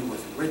clothe you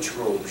with rich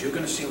robes. You're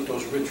going to see what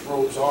those rich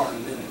robes are in a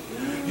minute.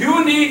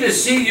 You need to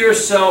see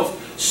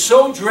yourself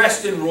so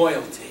dressed in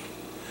royalty.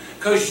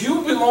 Because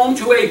you belong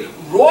to a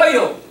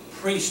royal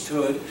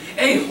priesthood,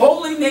 a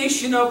holy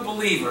nation of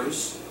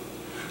believers,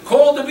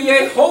 called to be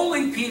a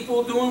holy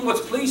people doing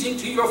what's pleasing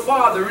to your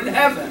Father in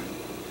heaven.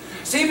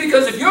 See,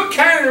 because if you're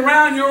carrying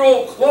around your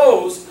old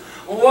clothes,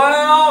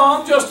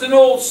 well, I'm just an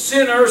old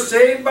sinner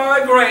saved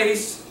by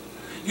grace.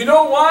 You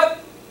know what?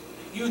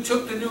 You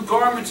took the new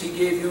garments he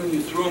gave you and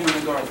you threw them in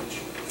the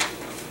garbage.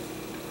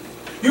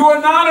 You are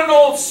not an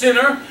old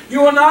sinner.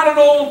 You are not an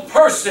old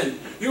person.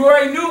 You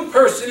are a new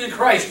person in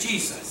Christ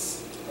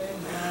Jesus.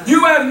 Amen.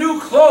 You have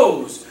new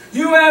clothes.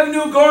 You have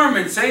new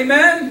garments.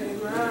 Amen?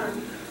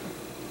 Amen.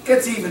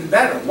 Gets even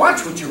better.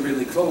 Watch what you're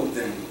really clothed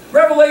in.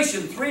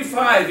 Revelation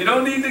 3:5. You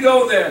don't need to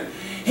go there.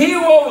 He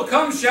who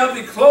overcomes shall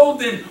be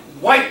clothed in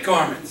white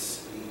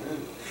garments.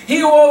 Amen. He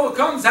who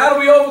overcomes, how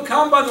do we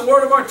overcome? By the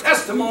word of our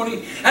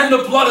testimony and the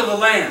blood of the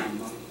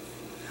Lamb.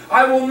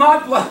 I will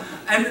not blot,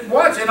 and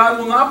watch, and I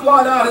will not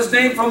blot out his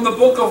name from the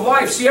book of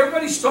life. See,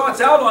 everybody starts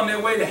out on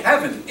their way to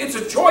heaven. It's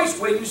a choice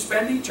where you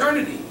spend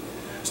eternity.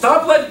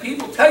 Stop letting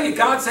people tell you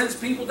God sends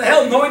people to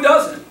hell. No, he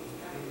doesn't.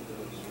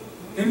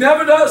 He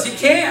never does. He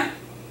can't.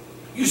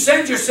 You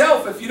send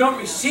yourself if you don't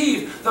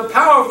receive the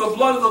power of the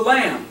blood of the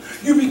Lamb.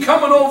 You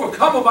become an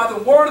overcomer by the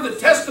word of the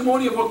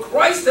testimony of what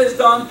Christ has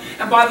done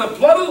and by the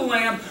blood of the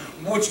Lamb,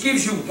 which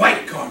gives you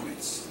white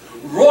garments,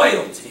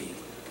 royalty,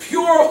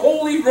 pure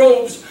holy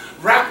robes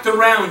wrapped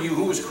around you,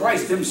 who is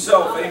Christ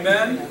himself.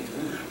 Amen?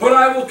 But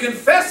I will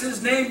confess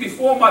his name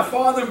before my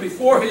Father and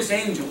before his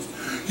angels.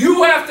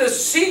 You have to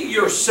see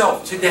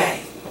yourself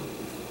today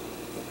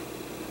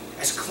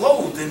as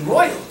clothed in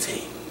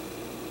royalty.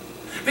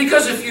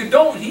 Because if you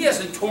don't, he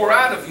hasn't tore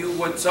out of you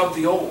what's of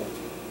the old.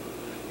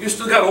 You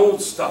still got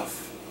old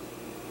stuff.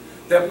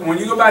 That when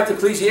you go back to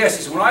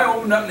Ecclesiastes, when I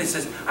opened up and it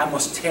says, I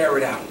must tear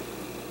it out.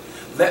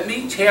 Let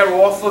me tear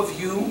off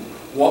of you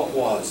what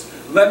was.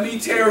 Let me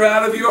tear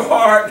out of your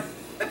heart.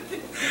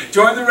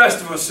 Join the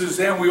rest of us,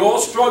 Suzanne. We all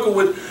struggle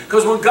with,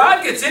 because when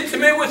God gets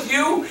intimate with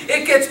you,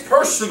 it gets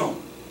personal.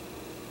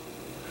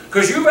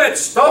 Because you've had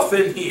stuff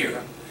in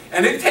here,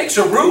 and it takes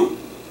a root.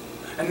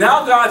 And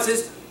now God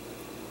says,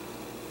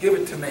 give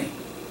it to me.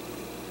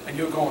 And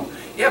you're going,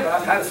 yeah, but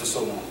I've had it for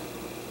so long.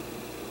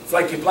 It's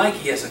like your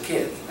blankie as a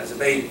kid, as a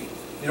baby.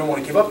 You don't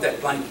want to give up that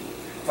blankie.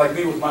 It's like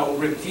me with my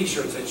old ripped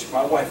t-shirts that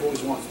my wife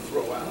always wants to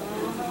throw out.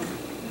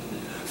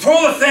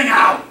 Throw the thing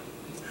out!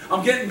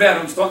 I'm getting better.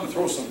 I'm starting to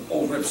throw some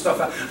old ripped stuff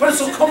out. But it's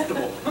so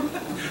comfortable.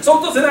 So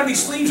it doesn't have any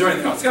sleeves or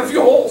anything else. It's got a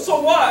few holes.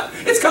 So what?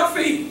 It's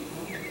comfy.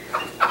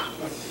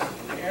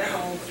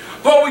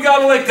 But we got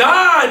to let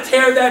God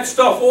tear that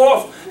stuff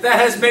off that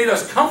has made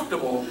us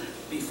comfortable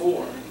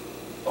before.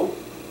 Oh.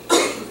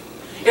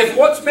 If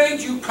what's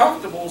made you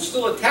comfortable is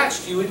still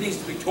attached to you, it needs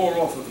to be torn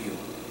off of you.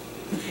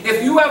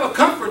 If you have a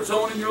comfort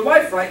zone in your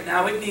life right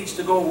now, it needs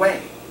to go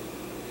away.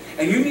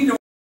 And you need to,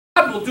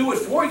 God will do it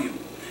for you.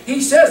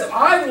 He says,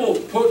 I will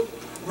put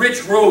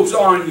rich robes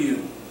on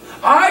you.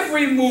 I've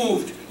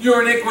removed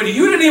your iniquity.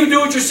 You didn't even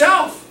do it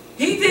yourself.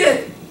 He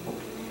did.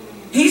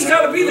 He's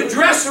got to be the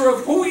dresser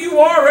of who you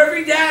are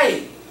every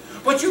day.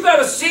 But you got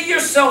to see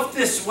yourself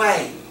this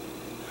way.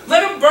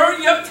 Let him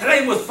burn you up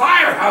today with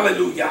fire.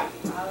 Hallelujah.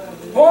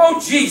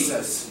 Oh,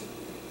 Jesus.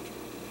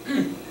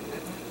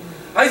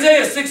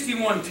 Isaiah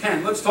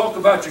 61:10. Let's talk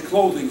about your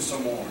clothing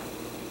some more.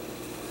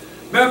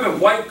 Remember,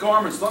 white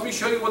garments. Let me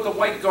show you what the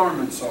white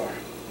garments are.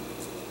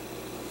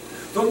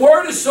 The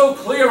Word is so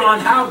clear on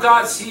how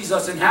God sees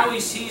us and how He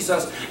sees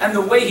us and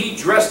the way He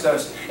dressed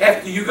us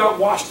after you got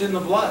washed in the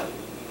blood.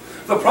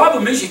 The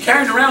problem is you're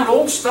carrying around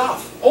old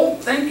stuff, old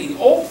thinking,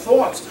 old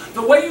thoughts,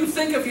 the way you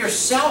think of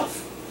yourself.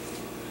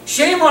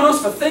 Shame on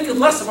us for thinking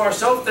less of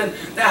ourselves than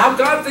how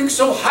God thinks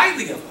so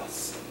highly of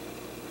us.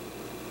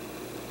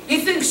 He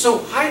thinks so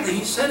highly,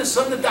 He sent His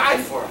Son to die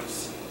for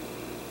us.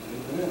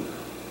 Amen.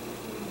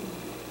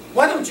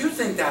 Why don't you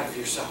think that of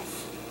yourself?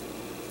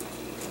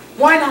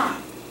 Why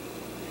not?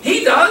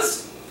 He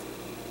does.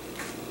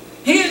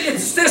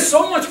 There's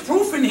so much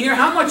proof in here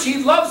how much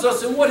He loves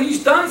us and what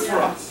He's done for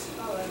us.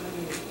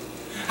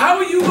 How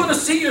are you going to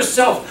see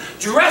yourself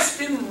dressed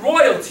in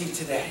royalty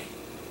today?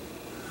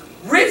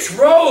 Rich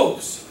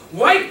robes,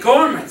 white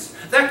garments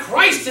that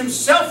Christ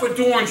Himself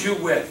adorns you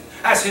with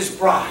as His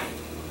bride.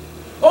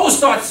 Oh,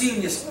 start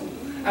seeing yourself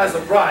as a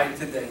bride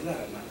today.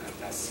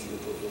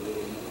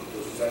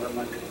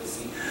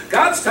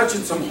 God's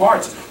touching some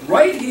hearts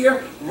right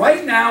here,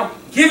 right now.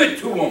 Give it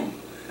to Him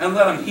and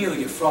let Him heal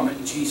you from it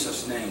in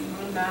Jesus' name.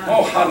 Amen.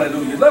 Oh,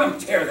 hallelujah. Let Him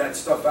tear that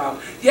stuff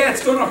out. Yeah,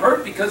 it's going to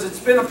hurt because it's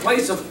been a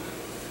place of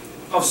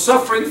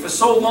suffering for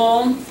so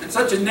long. It's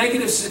a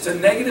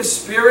negative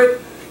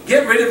spirit.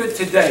 Get rid of it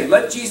today.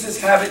 Let Jesus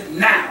have it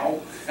now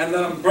and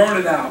let Him burn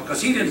it out,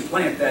 because He didn't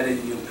plant that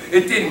in you.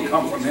 It didn't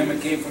come from Him.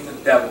 It came from the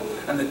devil.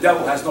 And the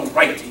devil has no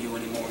right to you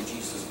anymore in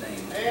Jesus' name.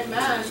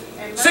 Amen.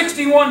 Amen.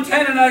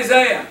 61:10 in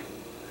Isaiah.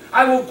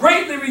 I will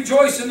greatly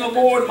rejoice in the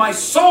Lord. My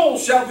soul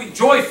shall be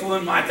joyful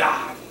in my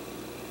God.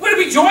 We're to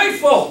be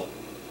joyful.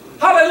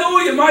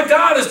 Hallelujah. My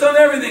God has done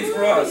everything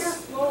for us.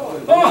 Yes,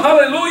 Lord. Oh,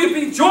 hallelujah.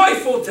 Be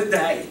joyful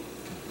today.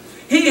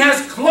 He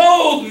has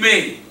clothed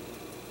me.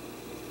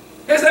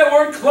 There's that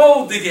word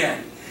clothed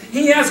again.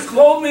 He has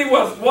clothed me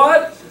with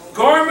what?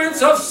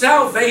 Garments of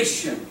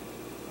salvation.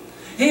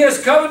 He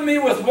has covered me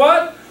with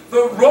what?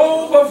 The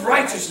robe of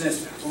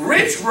righteousness.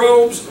 Rich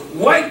robes,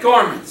 white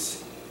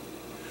garments.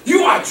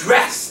 You are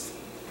dressed.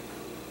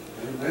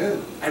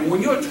 Amen. And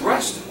when you're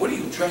dressed, what are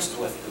you dressed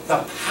with?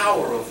 The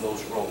power of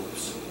those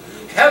robes.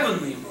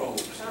 Heavenly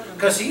robes.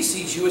 Because He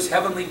sees you as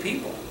heavenly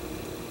people.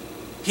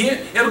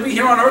 Here, it'll be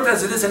here on earth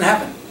as it is in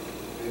heaven.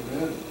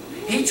 Amen.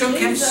 He took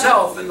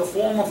Himself in the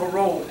form of a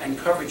robe and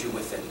covered you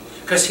with it.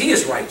 Because He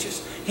is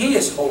righteous. He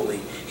is holy.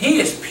 He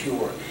is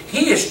pure.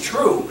 He is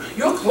true.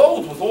 You're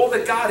clothed with all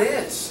that God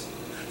is.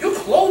 You're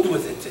clothed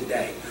with it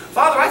today.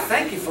 Father, I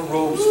thank You for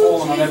robes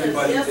falling on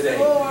everybody today.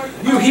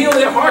 You heal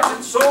their hearts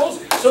and souls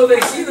so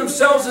they see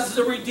themselves as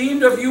the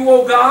redeemed of You,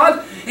 O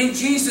God. In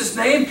Jesus'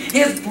 name,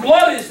 His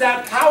blood is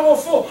that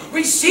powerful.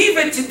 Receive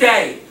it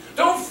today.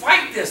 Don't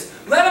fight this.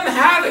 Let Him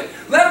have it.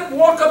 Let Him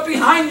walk up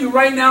behind you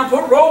right now and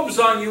put robes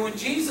on you in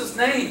Jesus'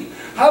 name.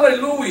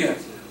 Hallelujah.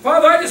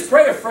 Father, I just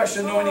pray a fresh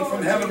anointing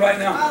from heaven right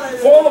now.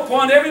 Fall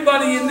upon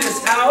everybody in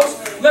this house.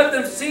 Let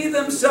them see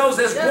themselves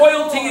as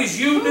royalty as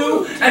You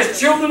do, as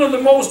children of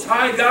the Most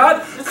High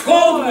God,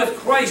 clothed with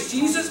Christ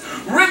Jesus,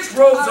 rich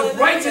robes of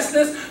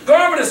righteousness,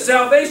 garment of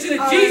salvation.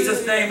 In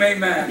Jesus' name,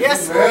 amen.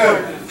 Yes,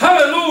 Lord.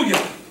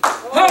 Hallelujah.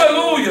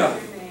 Hallelujah.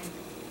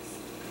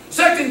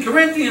 2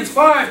 Corinthians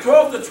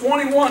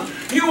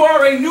 5:12-21. You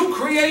are a new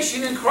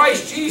creation in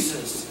Christ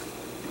Jesus.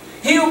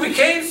 He who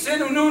became sin,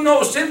 who knew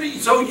no sin,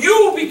 so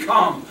you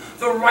become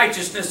the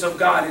righteousness of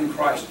God in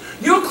Christ.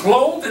 You're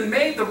clothed and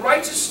made the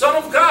righteous Son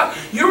of God.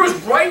 You're as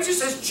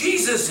righteous as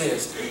Jesus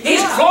is.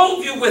 He's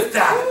clothed you with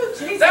that.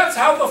 That's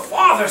how the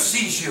Father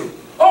sees you.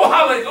 Oh,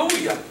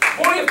 hallelujah.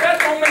 Boy, if that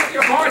don't make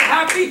your heart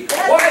happy,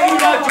 why are you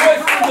not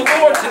joyful in the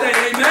Lord today?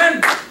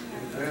 Amen?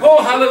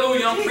 Oh,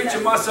 hallelujah. I'm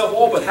preaching myself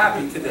all but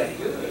happy today.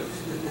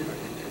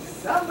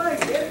 Somebody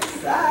get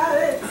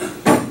excited.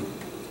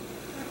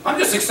 I'm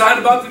just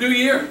excited about the new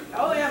year.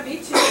 Oh yeah,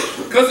 me too.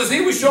 Because as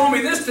He was showing me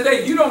this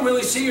today, you don't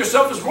really see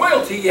yourself as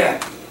royalty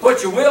yet,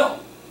 but you will.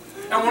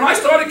 And when I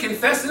started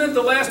confessing it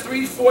the last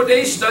 3-4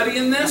 days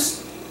studying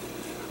this,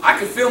 I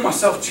could feel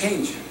myself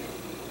changing.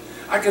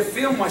 I could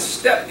feel my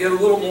step get a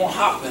little more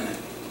hop in it.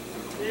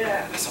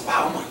 Yeah. I said,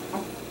 wow,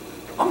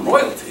 I'm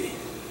royalty.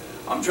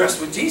 I'm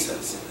dressed with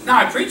Jesus. Now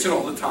I preach it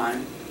all the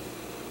time,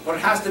 but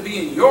it has to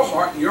be in your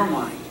heart and your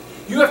mind.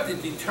 You have to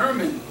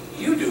determine,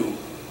 you do,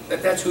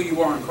 that that's who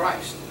you are in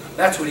Christ.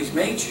 That's what He's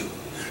made you.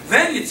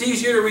 Then it's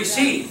easier to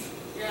receive.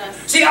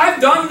 Yes. See, I've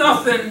done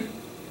nothing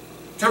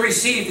to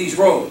receive these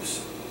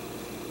robes.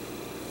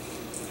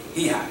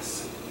 He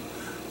has.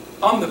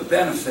 I'm the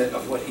benefit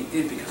of what He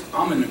did because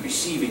I'm in the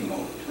receiving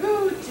mode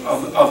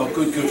of a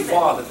good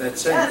Father that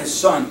sent His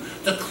Son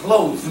to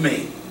clothe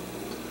me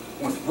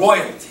with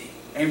royalty.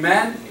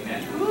 Amen?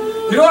 Amen.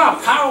 You know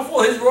how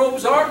powerful His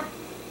robes are?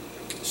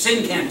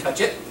 Sin can't touch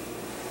it.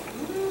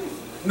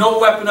 No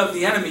weapon of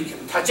the enemy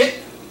can touch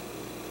it.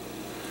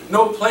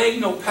 No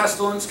plague, no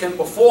pestilence can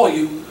befall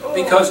you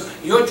because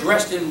you're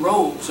dressed in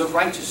robes of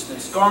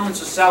righteousness,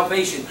 garments of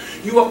salvation.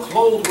 You are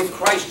clothed with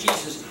Christ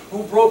Jesus,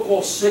 who broke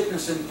all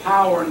sickness and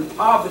power and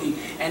poverty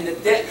and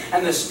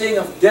the sting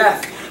of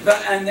death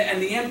and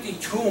the empty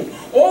tomb.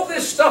 All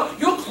this stuff,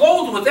 you're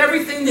clothed with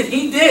everything that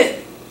He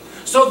did.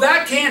 So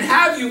that can't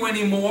have you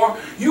anymore.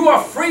 You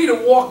are free to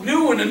walk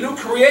new in a new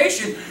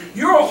creation.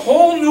 You're a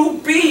whole new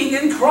being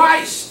in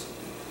Christ.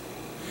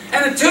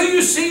 And until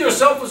you see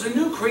yourself as a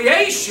new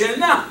creation,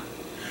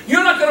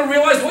 you're not going to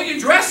realize what you're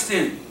dressed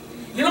in.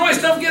 You know why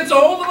stuff gets a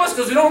hold of us?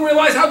 Because we don't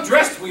realize how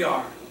dressed we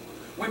are.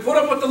 We put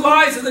up with the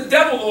lies of the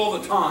devil all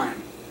the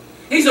time.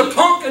 He's a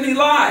punk and he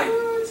lied.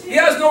 He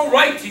has no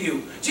right to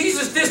you.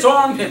 Jesus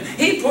disarmed him.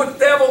 He put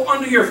devil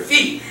under your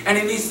feet and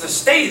he needs to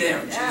stay there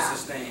in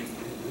Jesus' name.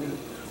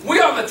 We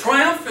are the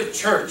triumphant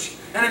church.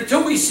 And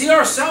until we see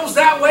ourselves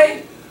that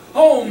way,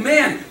 oh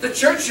man, the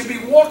church should be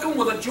walking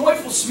with a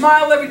joyful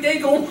smile every day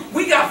going,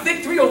 we got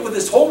victory over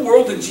this whole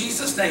world in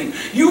Jesus' name.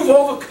 You've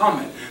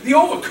overcome it. The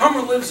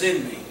overcomer lives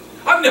in me.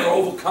 I've never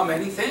overcome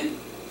anything.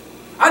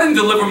 I didn't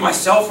deliver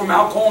myself from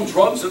alcohol and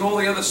drugs and all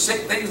the other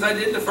sick things I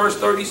did the first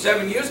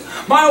 37 years.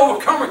 My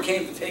overcomer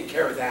came to take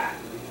care of that.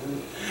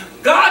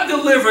 God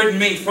delivered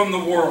me from the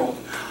world.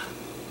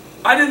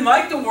 I didn't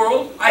like the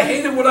world. I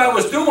hated what I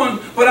was doing,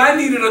 but I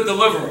needed a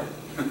deliverer.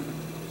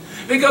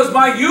 Because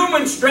my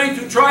human strength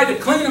who tried to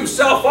clean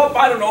himself up,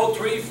 I don't know,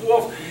 3,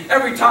 4,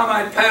 every time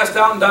I passed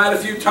out and died a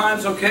few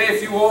times, okay, a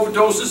few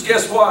overdoses,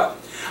 guess what?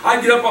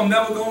 I get up, I'm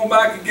never going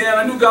back again.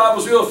 I knew God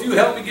was real. If you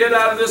help me get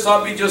out of this,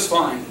 I'll be just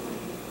fine.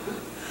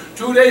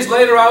 2 days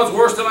later, I was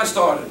worse than I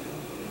started.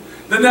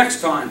 The next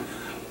time.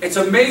 It's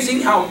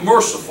amazing how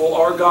merciful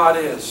our God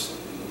is.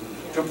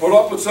 To put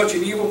up with such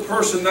an evil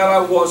person that I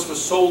was for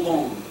so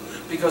long.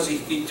 Because He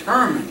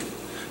determined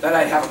that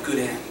I'd have a good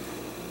end.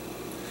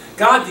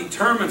 God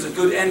determines a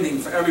good ending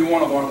for every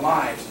one of our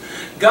lives.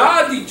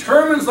 God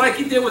determines, like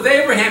He did with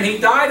Abraham, He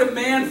died a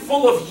man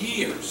full of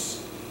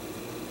years.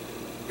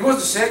 He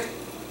wasn't sick.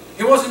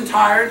 He wasn't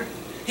tired.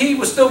 He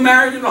was still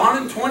married at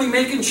 120,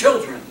 making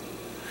children.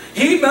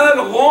 He led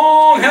a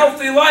long,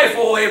 healthy life,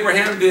 old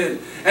Abraham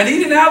did. And he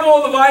didn't have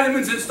all the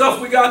vitamins and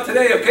stuff we got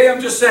today, okay? I'm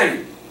just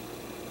saying.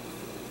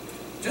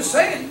 Just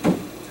saying.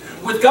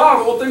 With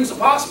God, all things are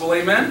possible,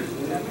 amen?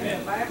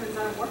 Vitamins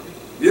aren't working.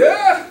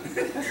 Yeah!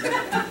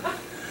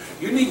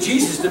 You need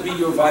Jesus to be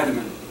your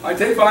vitamin. I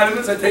take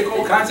vitamins, I take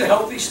all kinds of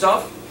healthy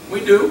stuff. We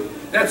do.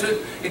 That's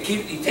it.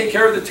 You take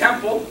care of the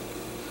temple.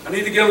 I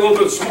need to get a little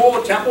bit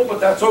smaller temple,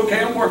 but that's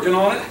okay, I'm working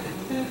on it.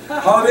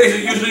 Holidays are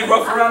usually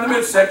rough around the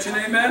midsection,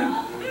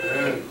 amen?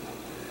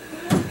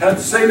 Had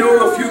to say no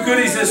to a few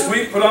goodies this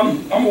week, but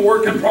I'm a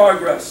work in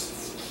progress.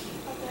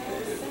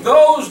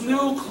 Those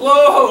new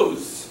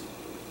clothes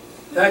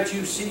that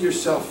you see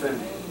yourself in.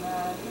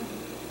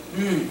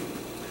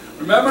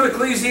 Remember in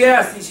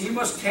Ecclesiastes, he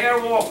must tear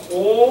off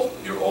all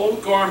your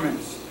old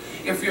garments.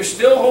 If you're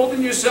still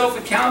holding yourself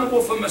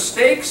accountable for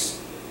mistakes,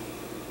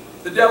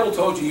 the devil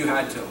told you you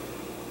had to.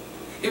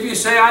 If you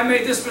say, I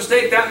made this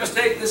mistake, that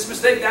mistake, this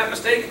mistake, that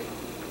mistake,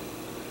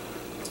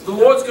 the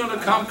Lord's going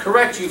to come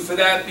correct you for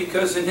that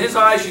because in His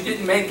eyes you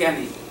didn't make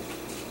any.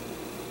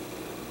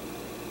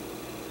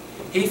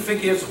 He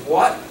forgives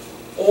what?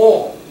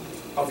 All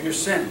of your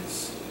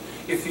sins.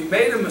 If you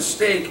made a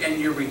mistake and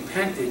you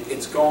repented,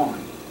 it's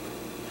gone.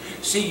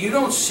 See, you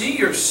don't see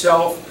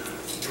yourself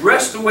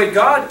dressed the way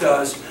God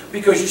does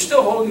because you're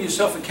still holding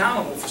yourself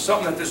accountable for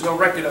something that there's no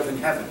record of in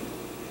heaven.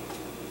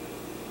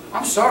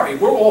 I'm sorry,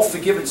 we're all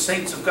forgiven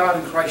saints of God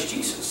in Christ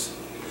Jesus.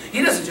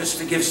 He doesn't just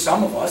forgive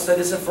some of us. That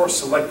isn't for a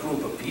select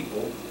group of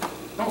people.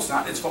 No, it's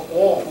not. It's for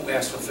all who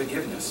ask for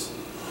forgiveness.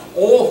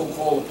 All who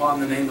call upon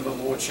the name of the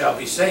Lord shall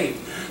be saved.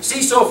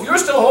 See, so if you're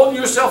still holding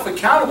yourself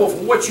accountable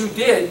for what you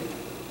did,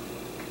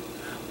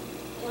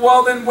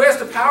 well then where's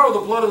the power of the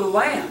blood of the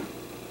Lamb?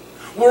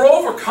 We're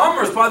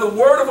overcomers by the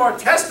word of our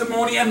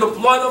testimony and the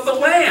blood of the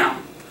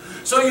Lamb.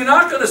 So you're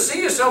not going to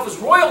see yourself as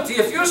royalty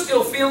if you're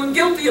still feeling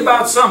guilty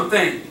about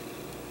something.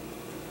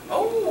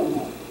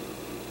 Oh,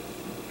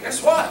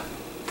 guess what?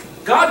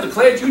 God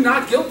declared you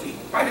not guilty.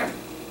 Right here.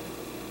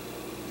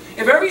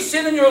 If every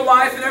sin in your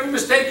life and every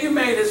mistake you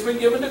made has been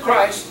given to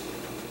Christ,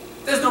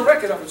 there's no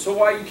record of it. So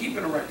why are you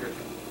keeping a record?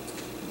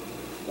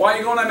 Why are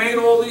you going, I made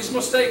all these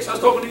mistakes? I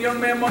was talking to a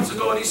young man months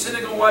ago and he's sitting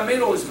there going, well, I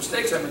made all these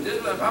mistakes. I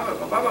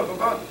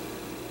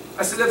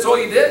said, that's all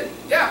you did?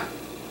 Yeah.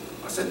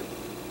 I said,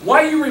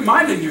 why are you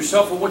reminding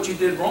yourself of what you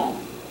did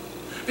wrong?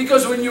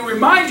 Because when you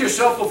remind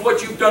yourself of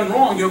what you've done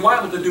wrong, you're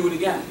liable to do it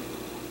again.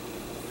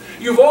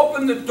 You've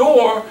opened the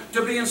door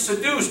to being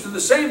seduced to the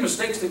same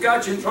mistakes that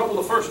got you in trouble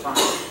the first time.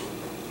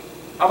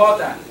 How about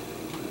that?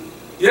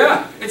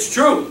 Yeah, it's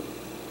true.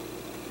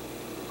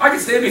 I can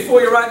stand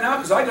before you right now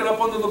because I got up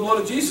under the blood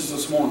of Jesus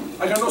this morning.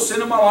 I got no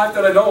sin in my life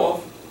that I know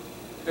of.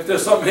 If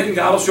there's something hidden,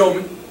 God will show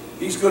me.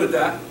 He's good at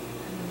that.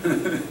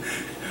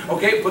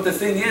 Okay, but the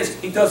thing is,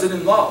 He does it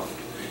in love.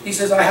 He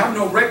says, I have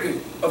no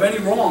record of any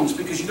wrongs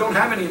because you don't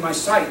have any in my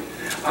sight.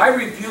 I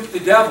rebuked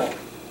the devil.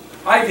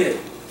 I did.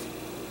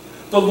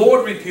 The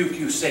Lord rebuke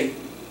you, Satan.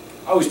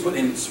 I always put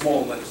in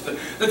small letters.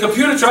 The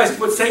computer tries to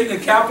put Satan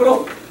in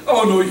capital.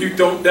 Oh, no, you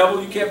don't,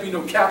 devil. You can't be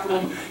no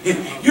capital.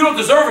 You don't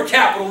deserve a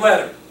capital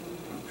letter.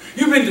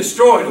 You've been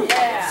destroyed.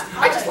 Yeah.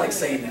 I just like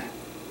saying that.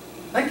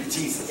 Thank you,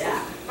 Jesus.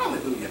 Yeah.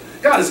 Hallelujah.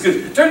 God is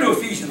good. Turn to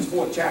Ephesians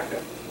 4th chapter.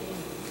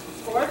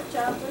 4th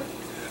chapter.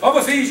 Of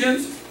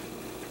Ephesians.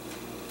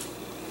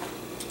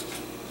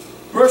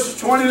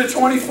 Verses 20 to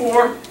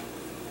 24.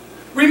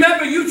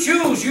 Remember, you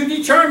choose, you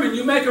determine,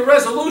 you make a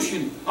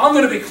resolution. I'm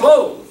going to be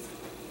clothed.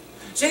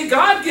 See,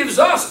 God gives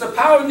us the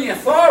power and the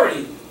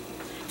authority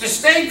to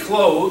stay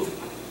clothed,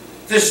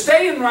 to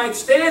stay in right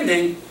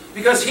standing,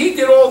 because He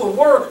did all the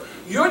work.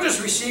 You're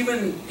just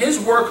receiving His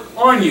work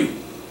on you.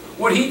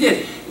 What He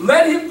did.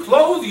 Let Him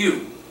clothe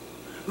you.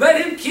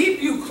 Let Him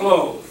keep you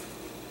clothed.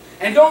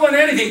 And don't let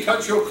anything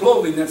touch your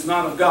clothing that's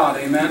not of God.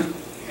 Amen?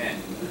 Amen.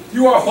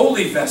 You are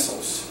holy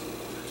vessels.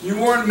 You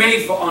weren't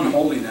made for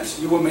unholiness.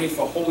 You were made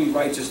for holy,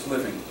 righteous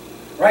living.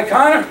 Right,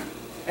 Connor?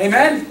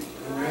 Amen?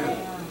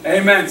 Amen.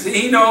 Amen. See,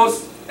 he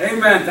knows.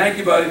 Amen. Thank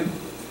you, buddy.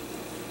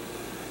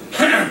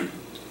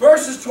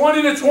 Verses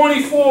 20 to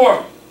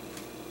 24.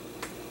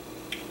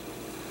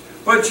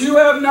 But you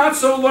have not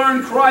so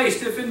learned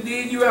Christ, if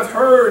indeed you have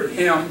heard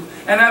Him,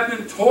 and have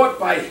been taught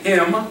by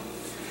Him,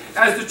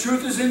 as the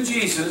truth is in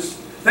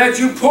Jesus, that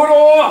you put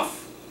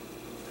off,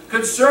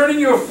 concerning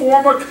your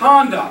former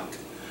conduct,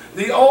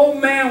 the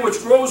old man which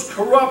grows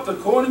corrupt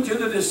according to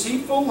the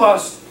deceitful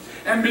lust,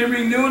 and be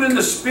renewed in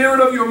the spirit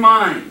of your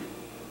mind.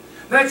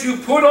 That you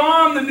put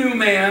on the new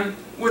man,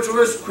 which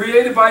was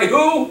created by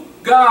who?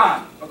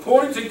 God.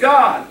 According to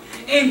God.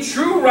 In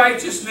true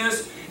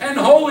righteousness and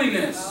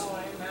holiness. Oh,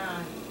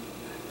 amen.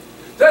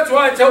 That's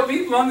why I tell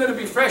people I'm going to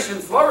be fresh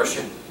and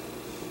flourishing.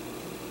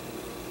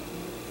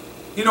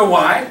 You know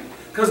why?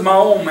 Because my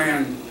old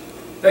man,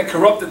 that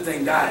corrupted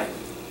thing, died.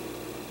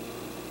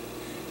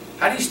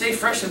 How do you stay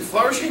fresh and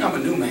flourishing? I'm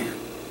a new man.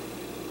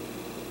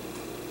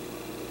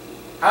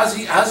 How's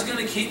he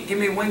going to give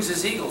me wings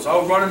as eagles?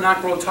 I'll run and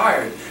not grow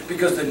tired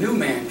because the new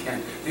man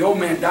can. The old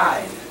man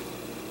died.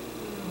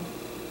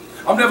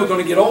 I'm never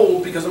going to get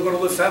old because I'm going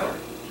to live forever.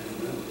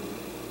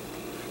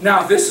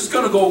 Now, this is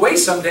going to go away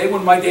someday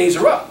when my days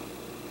are up.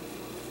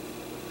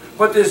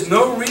 But there's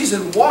no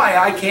reason why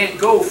I can't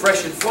go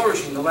fresh and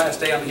flourishing the last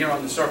day I'm here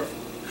on this earth.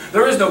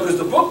 There is no, because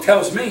the book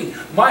tells me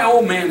my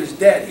old man is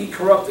dead. He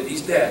corrupted.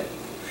 He's dead.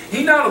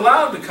 He's not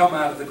allowed to come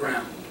out of the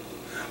ground.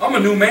 I'm a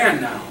new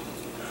man now.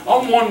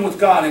 I'm one with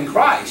God in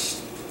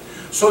Christ.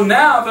 So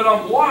now that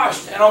I'm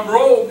washed and I'm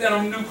robed and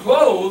I'm new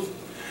clothed,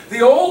 the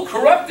old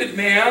corrupted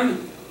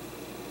man,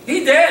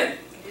 he dead.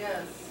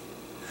 Yes.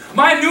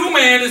 My new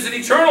man is an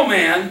eternal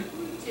man,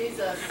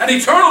 Jesus. an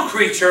eternal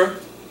creature,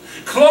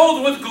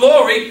 clothed with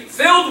glory,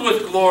 filled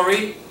with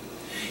glory,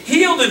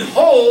 healed and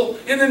whole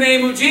in the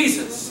name of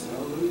Jesus.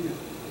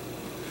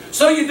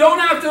 So you don't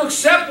have to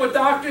accept what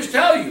doctors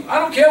tell you. I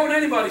don't care what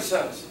anybody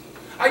says.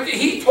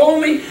 He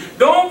told me,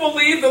 don't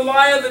believe the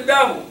lie of the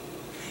devil.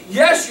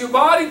 Yes, your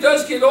body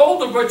does get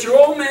older, but your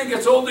old man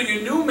gets older.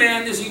 Your new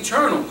man is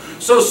eternal.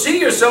 So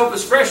see yourself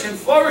as fresh and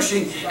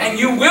flourishing, and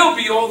you will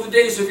be all the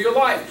days of your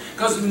life.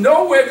 Because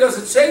nowhere does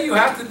it say you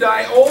have to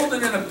die old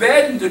and in a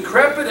bed and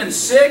decrepit and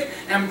sick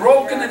and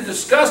broken and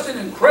disgusted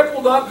and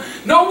crippled up.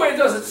 Nowhere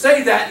does it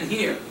say that in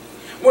here.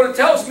 What it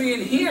tells me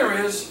in here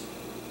is,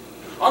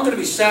 I'm going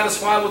to be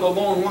satisfied with a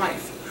long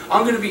life.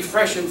 I'm going to be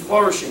fresh and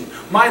flourishing.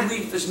 My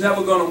leaf is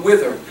never going to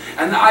wither.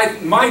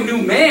 And my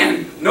new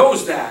man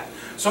knows that.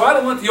 So I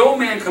don't let the old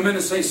man come in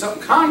and say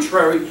something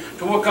contrary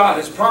to what God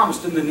has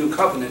promised in the new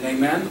covenant.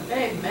 Amen?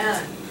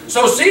 Amen.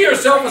 So see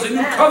yourself as a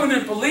new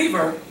covenant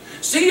believer.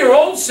 See your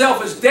old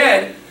self as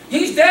dead.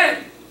 He's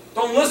dead.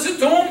 Don't listen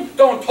to him.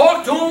 Don't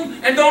talk to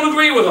him. And don't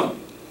agree with him.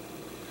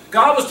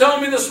 God was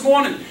telling me this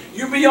morning,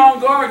 you be on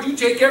guard. You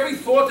take every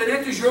thought that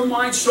enters your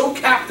mind so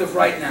captive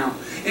right now.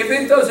 If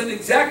it doesn't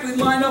exactly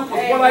line up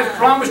with what I've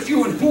promised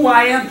you and who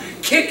I am,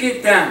 kick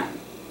it down.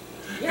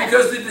 Yes.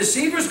 Because the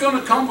deceiver's going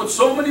to come with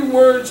so many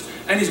words,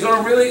 and he's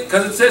going to really,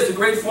 because it says the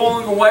great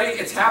falling away,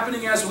 it's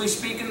happening as we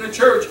speak in the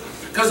church.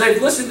 Because they've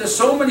listened to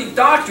so many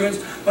doctrines,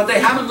 but they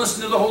haven't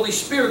listened to the Holy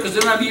Spirit because they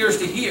don't have ears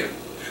to hear.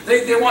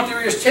 They want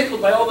their ears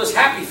tickled by all this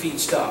happy feet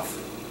stuff.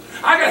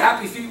 I got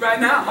happy feet right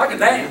now. I can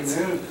dance.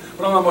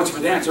 But I'm not much of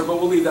a dancer, but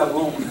we'll leave that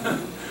alone.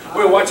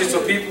 We were watching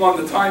some people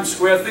on the Times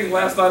Square thing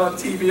last night on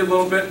TV a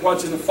little bit,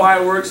 watching the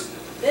fireworks.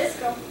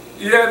 Disco.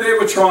 Yeah, they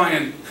were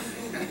trying.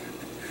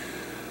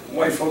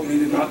 White folk need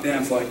to not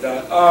dance like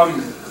that.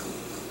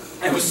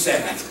 It was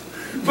sad.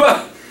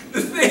 But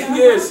the thing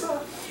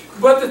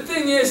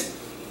is,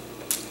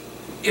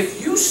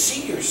 if you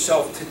see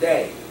yourself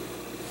today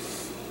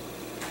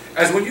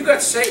as when you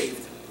got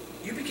saved,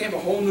 you became a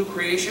whole new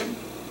creation,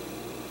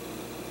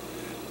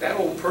 that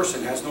old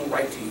person has no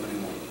right to you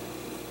anymore.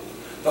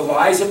 The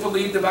lies it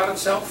believed about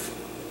itself,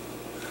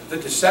 the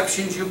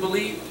deceptions you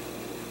believed,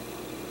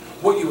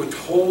 what you were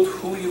told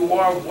who you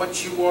are,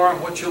 what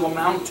you'll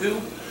amount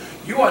to.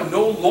 You are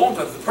no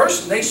longer the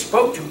person they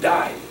spoke to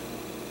died.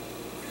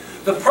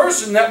 The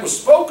person that was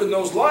spoken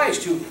those lies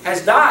to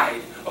has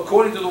died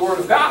according to the Word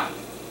of God.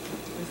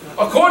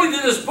 According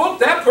to this book,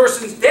 that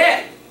person's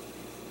dead.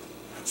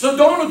 So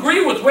don't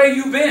agree with where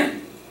you've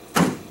been.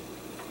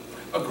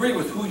 Agree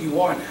with who you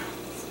are now.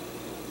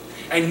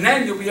 And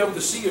then you'll be able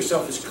to see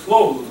yourself as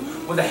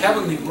clothed with a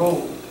heavenly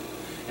robe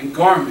and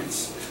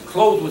garments,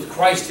 clothed with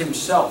Christ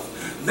Himself.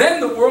 Then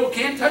the world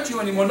can't touch you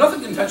anymore.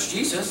 Nothing can touch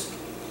Jesus.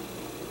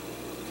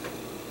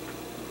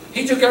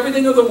 He took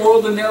everything of the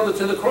world and nailed it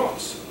to the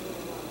cross.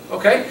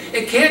 Okay?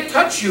 It can't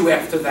touch you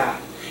after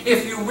that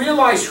if you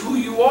realize who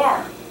you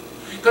are.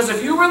 Because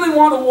if you really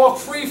want to walk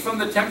free from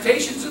the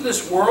temptations of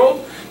this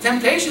world,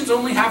 temptations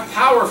only have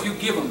power if you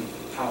give them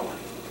power.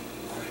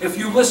 If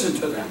you listen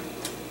to them.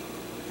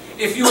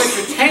 If you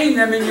entertain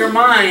them in your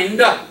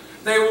mind,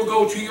 they will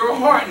go to your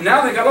heart.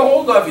 Now they got a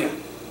hold of you.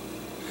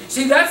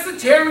 See, that's the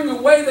tearing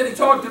away that he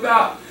talked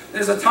about.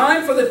 There's a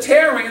time for the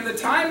tearing, and the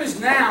time is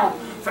now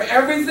for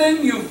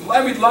everything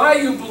every lie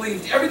you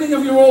believed, everything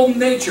of your old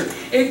nature.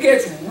 It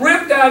gets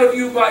ripped out of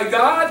you by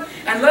God,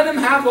 and let Him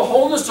have the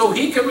wholeness so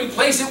He can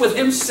replace it with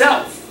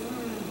Himself.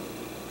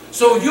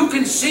 So you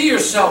can see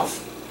yourself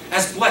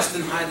as blessed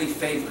and highly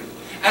favored,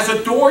 as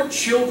adored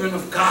children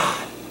of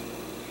God.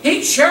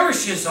 He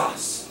cherishes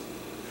us.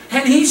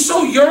 And He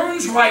so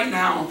yearns right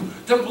now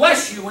to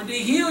bless you and to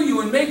heal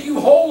you and make you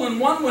whole and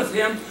one with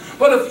Him.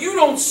 But if you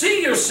don't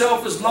see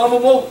yourself as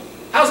lovable,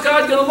 how's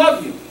God going to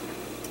love you?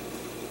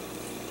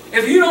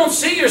 If you don't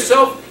see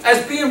yourself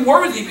as being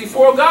worthy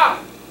before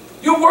God,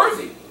 you're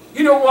worthy.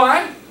 You know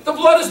why? The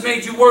blood has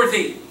made you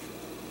worthy.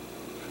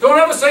 Don't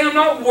ever say, I'm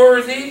not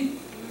worthy.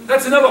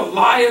 That's another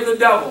lie of the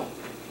devil.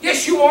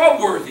 Yes, you are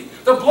worthy.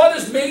 The blood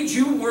has made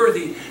you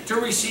worthy to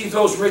receive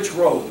those rich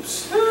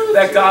robes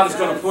that God is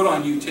going to put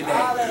on you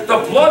today.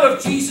 The blood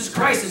of Jesus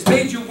Christ has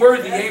made you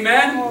worthy.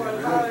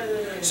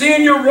 Amen? See,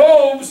 in your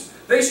robes,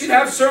 they should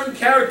have certain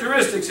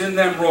characteristics in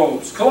them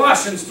robes.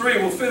 Colossians 3,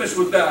 we'll finish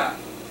with that.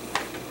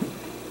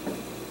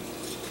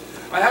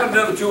 I had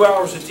another 2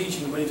 hours of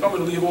teaching, but he told me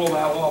to leave all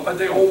that off. I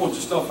take a whole bunch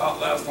of stuff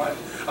out last night.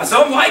 I said,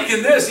 I'm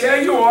liking this.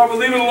 Yeah, you are, but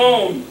leave it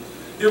alone.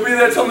 You'll be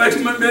there till next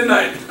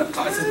midnight.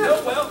 I said,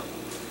 no, well,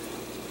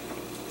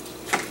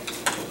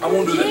 I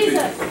won't do that to you.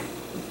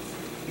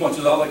 As much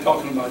as I like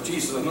talking about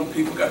Jesus, I know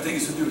people got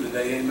things to do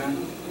today,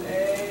 amen?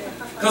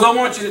 Because I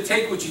want you to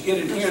take what you get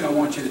in here and I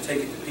want you to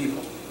take it to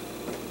people.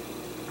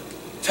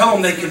 Tell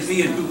them they can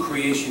be a new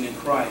creation in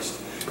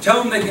Christ.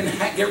 Tell them they can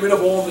get rid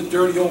of all the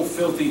dirty, old,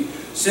 filthy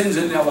sins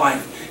in their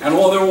life and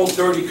all their old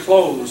dirty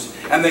clothes,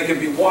 and they can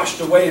be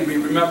washed away and be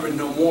remembered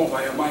no more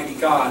by a mighty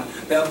God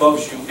that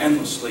loves you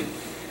endlessly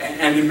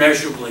and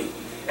immeasurably.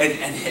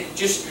 And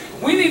just,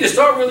 we need to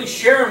start really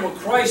sharing what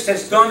Christ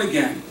has done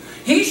again.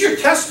 He's your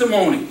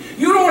testimony.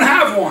 You don't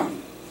have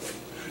one.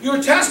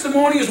 Your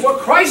testimony is what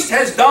Christ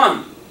has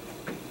done.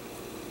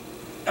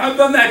 I've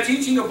done that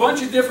teaching a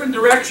bunch of different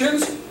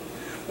directions.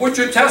 What's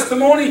your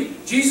testimony?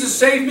 Jesus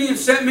saved me and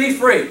set me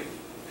free.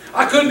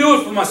 I couldn't do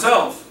it for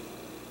myself.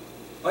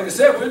 Like I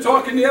said, we were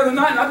talking the other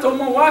night, and I told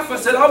my wife, I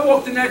said, I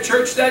walked in that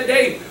church that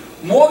day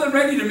more than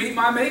ready to meet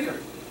my Maker.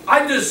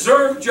 I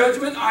deserved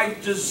judgment. I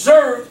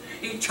deserved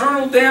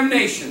eternal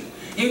damnation.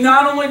 He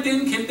not only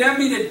didn't condemn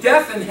me to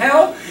death and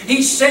hell,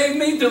 He saved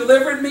me,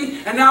 delivered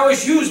me, and now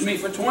has used me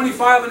for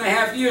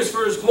 25.5 years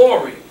for His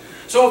glory.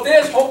 So if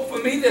there's hope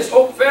for me, there's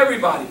hope for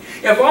everybody.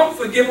 If I'm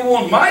forgivable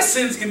and my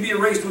sins can be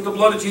erased with the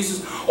blood of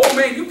Jesus, oh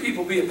man, you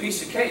people be a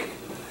piece of cake.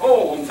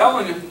 Oh, I'm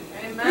telling you.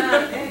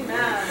 Amen.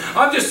 Amen.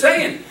 I'm just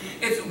saying,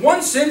 it's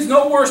one sin's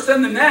no worse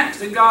than the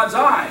next in God's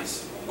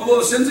eyes, although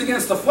the sins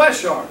against the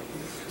flesh are.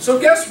 So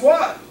guess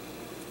what?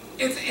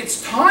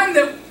 It's time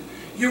that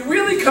you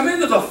really come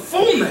into the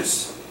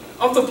fullness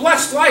of the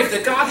blessed life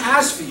that God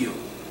has for you.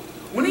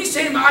 When He's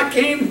saying,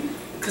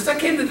 because I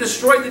came to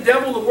destroy the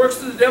devil, the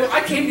works of the devil,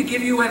 I came to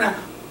give you an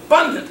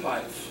abundant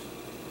life.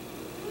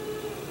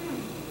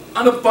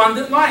 An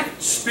abundant life.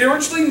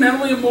 Spiritually,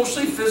 mentally,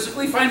 emotionally,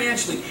 physically,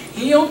 financially.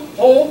 Healed,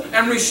 whole,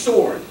 and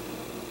restored.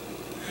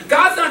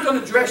 God's not going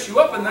to dress you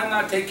up and then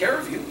not take care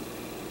of you.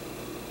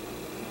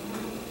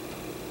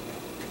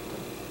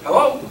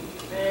 Hello?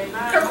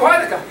 You're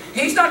quite a guy.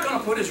 He's not going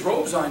to put His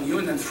robes on you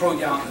and then throw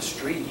you out in the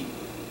street.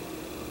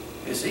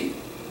 Is He?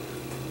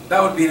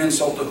 That would be an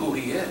insult to who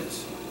He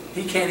is.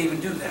 He can't even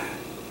do that.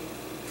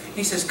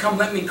 He says, come,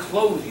 let me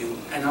clothe you.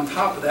 And on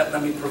top of that,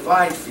 let me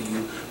provide for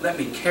you. Let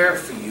me care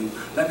for you.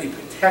 Let me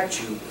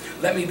protect you.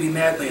 Let me be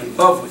madly in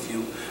love with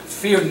you.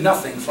 Fear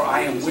nothing, for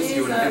I am with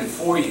you and I am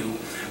for you.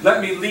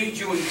 Let me lead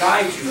you and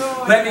guide you.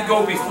 Let me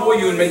go before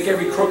you and make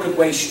every crooked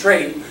way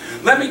straight.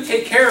 Let me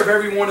take care of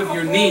every one of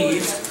your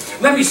needs.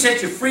 Let me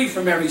set you free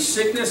from every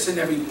sickness and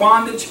every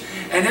bondage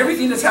and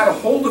everything that's had a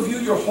hold of you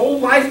your whole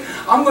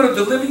life. I'm going to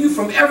deliver you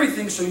from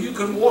everything so you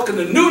can walk in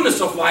the newness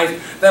of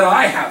life that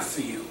I have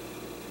for you.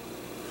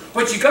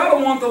 But you got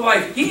to want the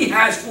life He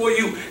has for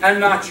you and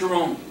not your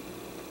own.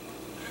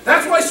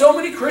 That's why so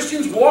many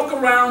Christians walk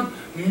around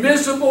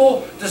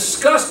miserable,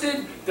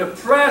 disgusted,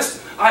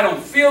 depressed. I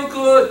don't feel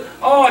good.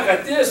 Oh, I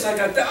got this, I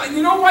got that.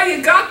 You know why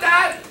you got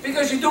that?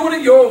 Because you're doing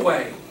it your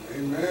way.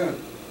 Amen.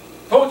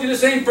 Told you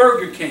this ain't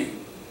Burger King.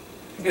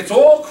 It's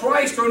all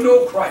Christ or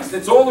no Christ.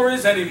 That's all there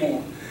is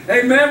anymore.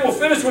 Amen. We'll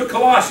finish with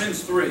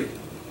Colossians 3.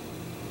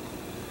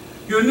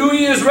 Your New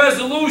Year's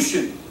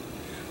resolution.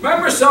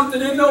 Remember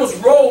something, in those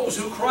robes,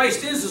 who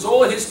Christ is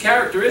all His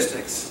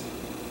characteristics.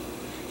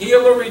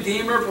 Healer,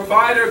 Redeemer,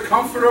 Provider,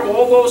 Comforter,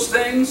 all those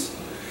things.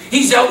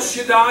 He's El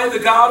Shaddai, the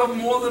God of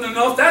more than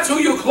enough. That's who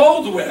you're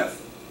clothed with.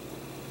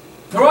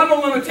 There are no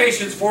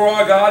limitations for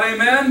our God.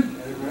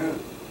 Amen? Amen.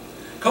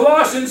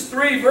 Colossians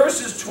 3,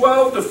 verses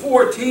 12 to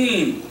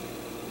 14.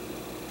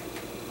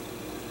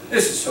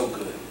 This is so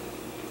good.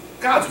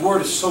 God's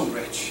Word is so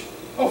rich.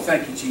 Oh,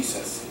 thank you,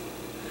 Jesus.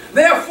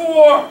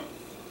 Therefore,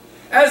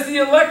 as the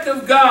elect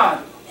of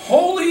God,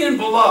 holy and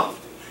beloved.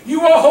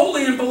 You are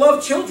holy and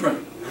beloved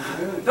children.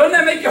 Amen. Doesn't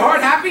that make your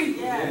heart happy?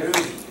 Yes.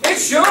 It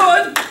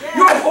should.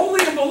 You're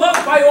holy and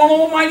beloved by an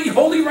almighty,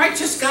 holy,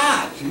 righteous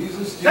God.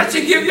 Jesus. That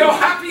should give you a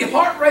happy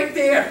heart right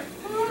there.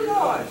 Oh,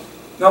 Lord.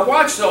 Now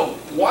watch though.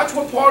 Watch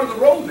what part of the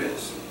robe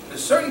is.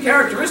 There's certain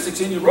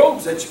characteristics in your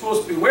robes that you're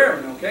supposed to be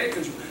wearing, okay?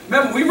 Because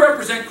remember, we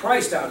represent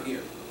Christ out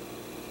here.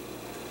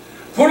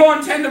 Put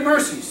on tender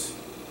mercies.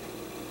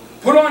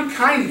 Put on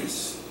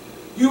kindness,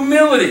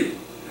 humility,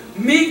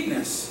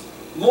 meekness,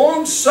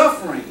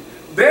 long-suffering,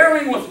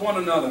 bearing with one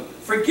another,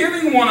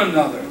 forgiving one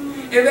another.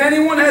 If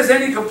anyone has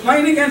any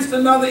complaint against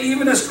another,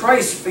 even as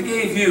Christ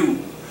forgave you,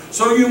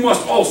 so you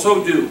must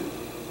also do.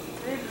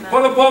 Amen.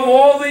 But above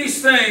all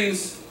these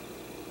things,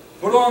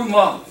 put on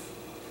love,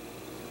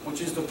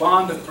 which is the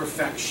bond of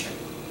perfection.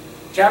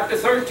 Chapter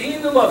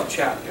 13, the love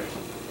chapter.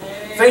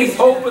 Amen. Faith,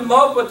 hope, and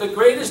love, but the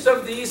greatest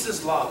of these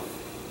is love.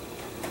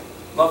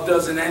 Love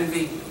doesn't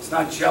envy, it's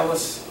not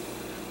jealous,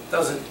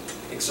 doesn't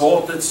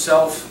exalt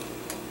itself.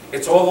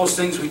 It's all those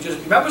things we just...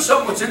 Remember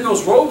something, what's in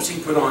those robes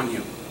He put on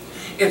you.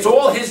 It's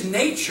all His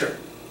nature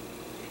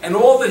and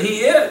all that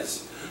He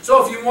is.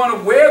 So if you want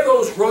to wear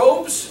those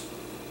robes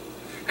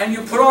and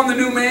you put on the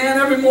new man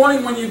every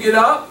morning when you get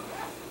up,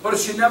 but it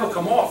should never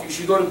come off. You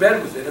should go to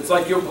bed with it. It's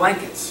like your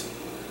blankets.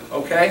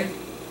 Okay?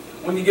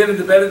 When you get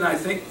into bed at night,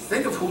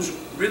 think of who's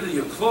really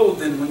you're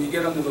clothed in when you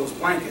get under those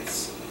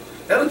blankets.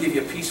 That'll give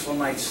you a peaceful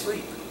night's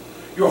sleep.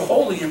 You're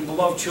holy and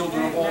beloved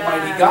children of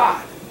Almighty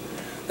God.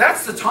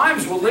 That's the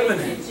times we're living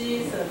in.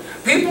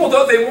 Jesus. People,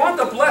 though, they want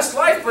the blessed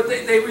life, but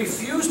they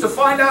refuse to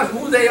find out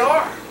who they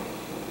are.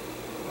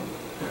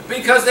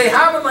 Because they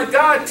haven't let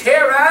God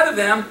tear out of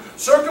them,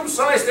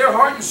 circumcise their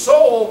heart and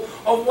soul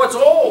of what's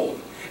old.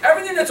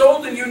 Everything that's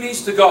old in you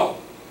needs to go.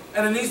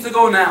 And it needs to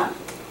go now.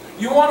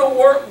 You want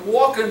to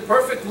walk in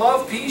perfect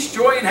love, peace,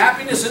 joy, and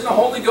happiness in the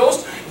Holy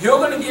Ghost? You're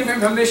going to give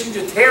Him permission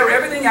to tear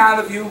everything out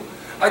of you.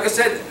 Like I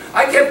said,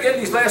 I kept getting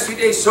these last few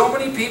days, so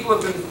many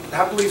people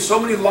have believed so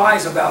many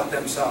lies about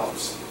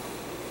themselves.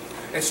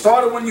 It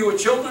started when you were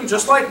children,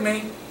 just like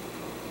me.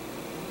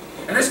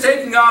 And it's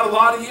taken God a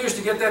lot of years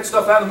to get that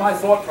stuff out of my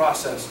thought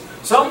process.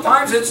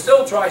 Sometimes it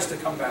still tries to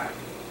come back.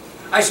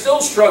 I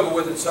still struggle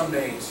with it some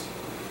days.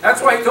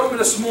 That's why He told me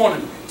this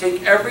morning,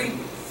 take every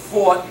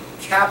thought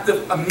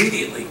captive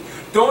immediately.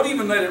 Don't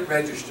even let it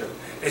register.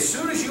 As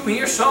soon as you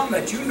hear something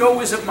that you know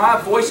isn't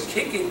my voice,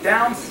 kick it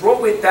down,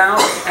 throw it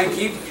down, and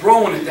keep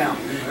throwing it down.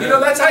 You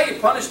know, that's how you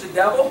punish the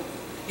devil.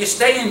 You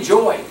stay in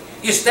joy.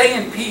 You stay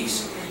in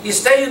peace. You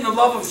stay in the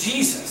love of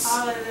Jesus.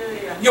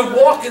 Hallelujah. You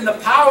walk in the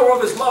power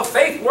of His love.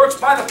 Faith works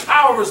by the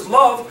power of His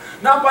love,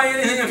 not by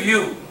anything of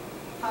you.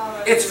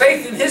 Hallelujah. It's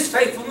faith in His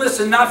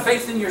faithfulness and not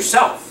faith in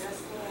yourself.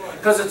 Yes, Lord.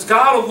 Because it's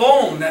God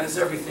alone that is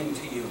everything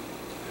to you.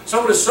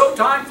 So it is so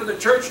time for the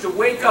church to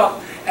wake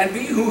up and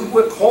be who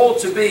we're called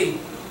to be.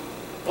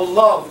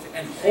 Beloved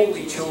and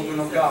holy children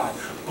of God.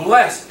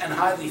 Blessed and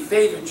highly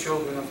favored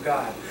children of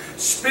God.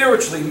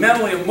 Spiritually,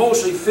 mentally,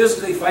 emotionally,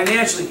 physically,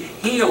 financially,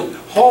 healed,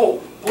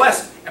 whole,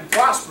 blessed, and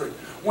prospered.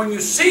 When you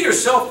see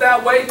yourself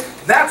that way,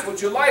 that's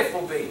what your life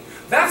will be.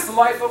 That's the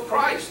life of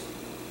Christ.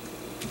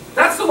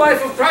 That's the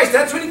life of Christ.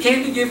 That's what He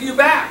came to give you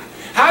back.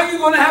 How are you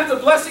going to have the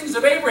blessings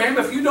of Abraham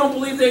if you don't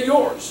believe they're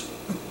yours?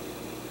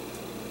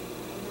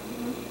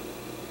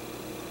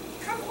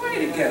 How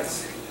quiet it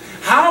gets.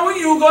 How are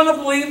you going to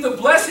believe the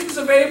blessings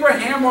of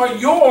Abraham are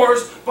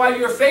yours by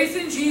your faith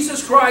in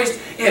Jesus Christ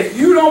if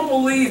you don't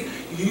believe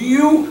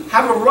you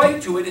have a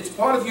right to it? It's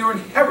part of your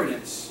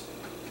inheritance.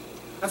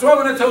 That's why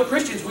I'm going to tell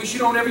Christians we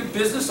should own every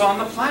business on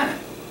the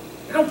planet.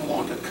 They don't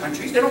belong to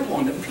countries. They don't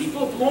belong to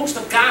people. It belongs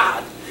to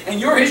God.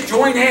 And you're His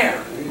joint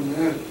heir.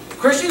 Amen.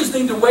 Christians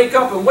need to wake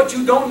up, and what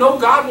you don't know,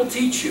 God will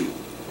teach you.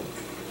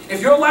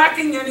 If you're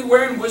lacking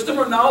anywhere in wisdom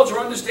or knowledge or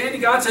understanding,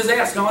 God says,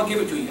 ask and I'll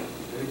give it to you.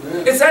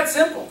 Amen. It's that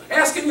simple.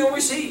 Ask and you'll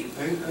receive.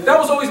 Amen. That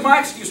was always my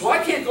excuse. Well, I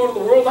can't go to the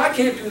world. I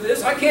can't do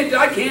this. I can't.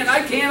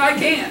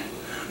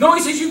 No,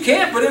 He says you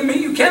can't, but in me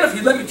you can if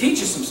you let me teach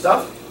you some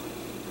stuff.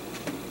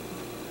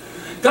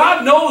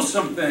 God knows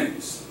some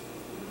things.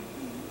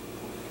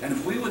 And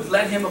if we would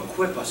let Him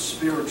equip us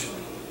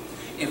spiritually,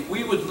 if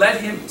we would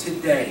let Him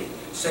today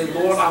Say,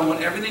 Lord, I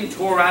want everything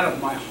tore out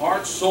of my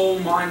heart, soul,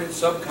 mind, and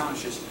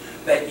subconscious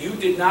that you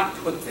did not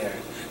put there,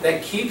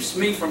 that keeps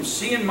me from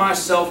seeing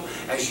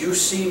myself as you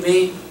see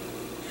me.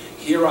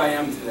 Here I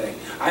am today.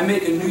 I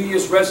make a New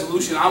Year's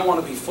resolution. I want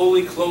to be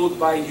fully clothed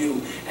by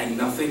you and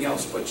nothing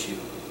else but you.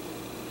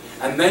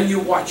 And then you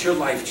watch your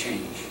life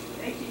change.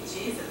 Thank you,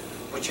 Jesus.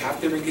 But you have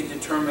to make a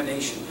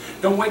determination.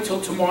 Don't wait till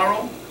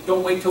tomorrow.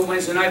 Don't wait till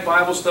Wednesday night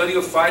Bible study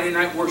or Friday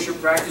night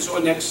worship practice or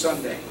next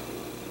Sunday.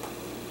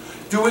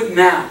 Do it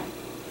now.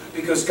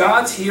 Because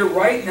God's here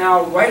right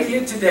now, right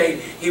here today.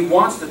 He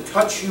wants to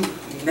touch you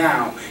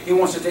now. He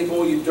wants to take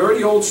all your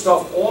dirty old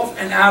stuff off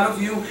and out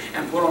of you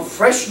and put on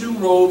fresh new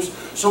robes,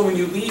 so when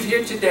you leave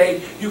here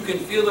today, you can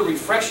feel the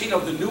refreshing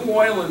of the new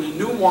oil and the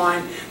new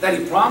wine that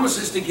He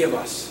promises to give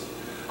us.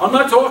 I'm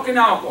not talking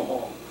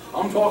alcohol.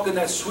 I'm talking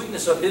that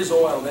sweetness of His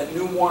oil, that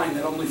new wine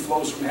that only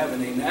flows from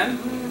heaven. Amen?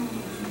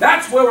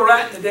 That's where we're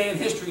at today in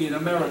history in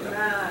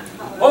America.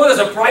 Oh, there's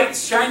a bright,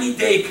 shiny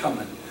day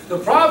coming. The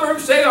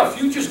Proverbs say our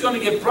future's going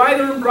to get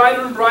brighter and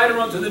brighter and brighter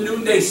unto the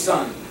noonday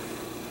sun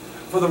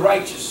for the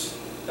righteous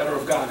that are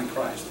of God in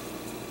Christ.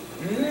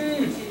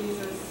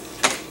 Jesus.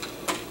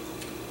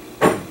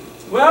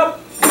 Well,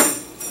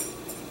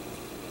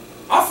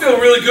 I feel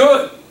really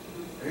good.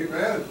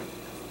 Amen.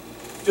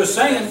 Just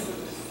saying.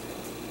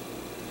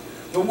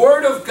 The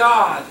Word of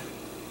God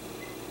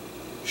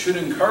should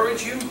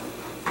encourage you.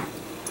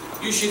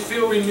 You should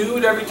feel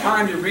renewed every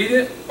time you read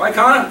it. Right,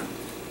 Connor?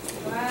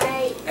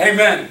 Right.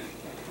 Amen.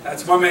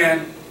 That's my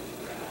man.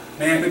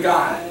 Man to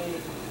God.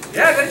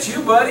 Yeah, that's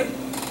you, buddy.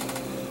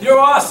 You're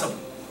awesome.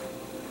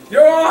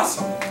 You're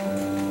awesome.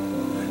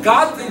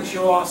 God thinks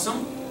you're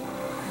awesome.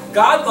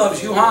 God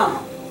loves you, huh?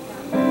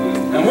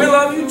 And we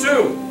love you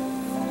too.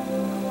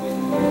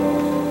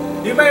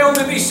 You may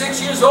only be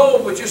 6 years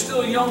old, but you're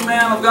still a young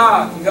man of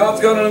God. And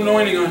God's got an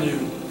anointing on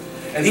you.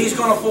 And He's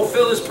going to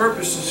fulfill His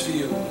purposes for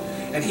you.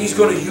 And He's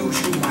going to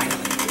use you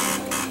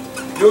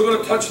mightily. You're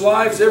going to touch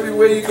lives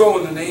everywhere you go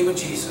in the name of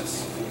Jesus.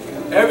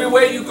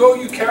 Everywhere you go,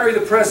 you carry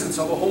the presence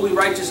of a holy,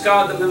 righteous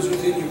God that lives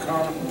within you,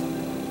 Carmen.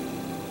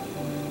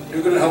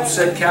 You're going to help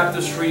set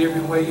captives free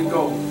everywhere you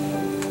go.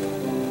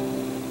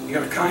 You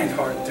got a kind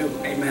heart, too.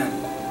 Amen.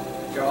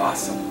 You're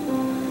awesome.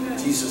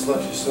 Jesus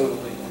loves you so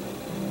deeply.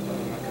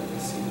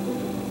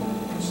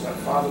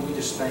 Father, we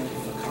just thank you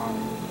for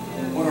Carmen.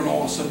 What an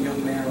awesome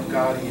young man of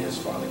God he is,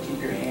 Father.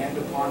 Keep your hand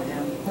upon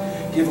him.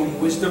 Give him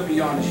wisdom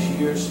beyond his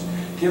years.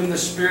 Give him the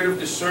spirit of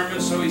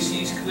discernment so he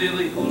sees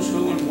clearly who's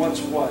who and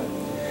what's what.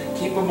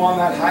 Keep him on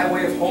that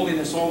highway of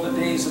holiness all the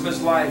days of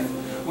his life.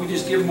 We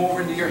just give him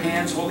over into your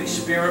hands, Holy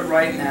Spirit,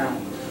 right now.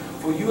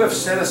 For you have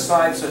set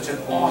aside such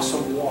an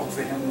awesome walk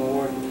for him,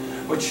 Lord.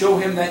 But show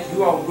him that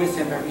you are with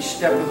him every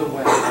step of the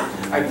way.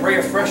 I pray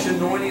a fresh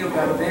anointing of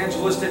that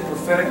evangelistic,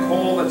 prophetic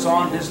call that's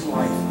on his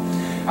life.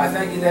 I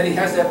thank you that he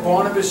has that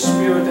Barnabas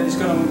spirit that he's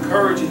going to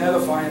encourage and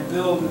edify and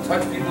build and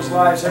touch people's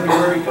lives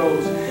everywhere he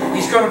goes.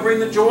 He's going to bring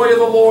the joy of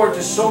the Lord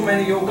to so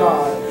many, O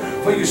God.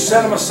 For you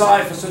set him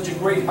aside for such a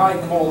great high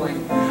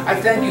calling. I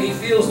thank you he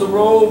feels the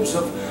robes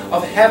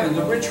of heaven,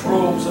 the rich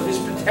robes of his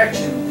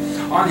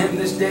protection on him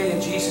this day in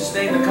Jesus'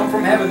 name that come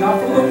from heaven, not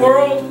from the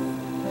world.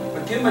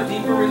 But give him a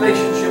deeper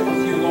relationship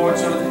with you, Lord,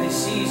 so that he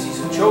sees he's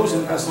a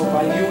chosen vessel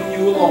by you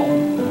and you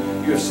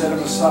alone. You have set him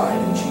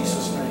aside in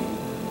Jesus' name.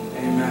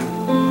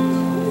 Amen.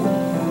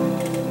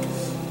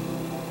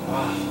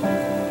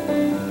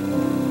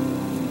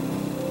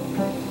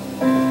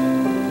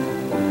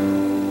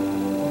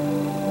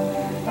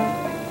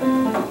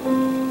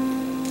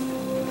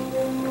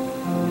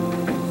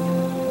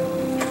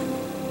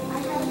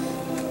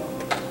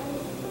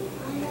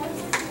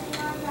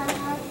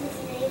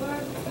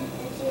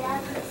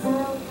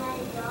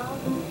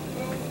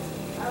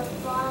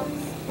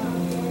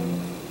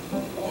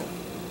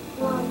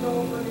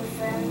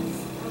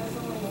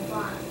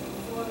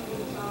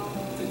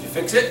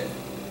 Fix it?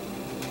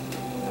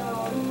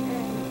 No,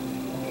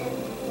 and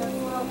the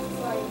frog was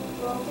like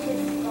broke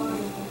his gun.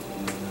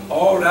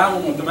 Oh, that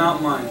one with the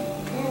mountain lion.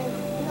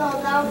 And no,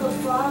 that was the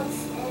frogs,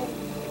 and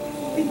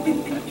he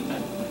couldn't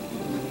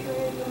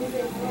move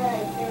his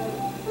leg.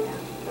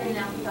 Right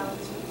now, without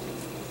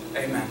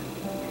Amen.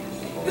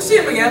 You see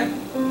him again.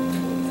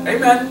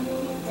 Amen. He's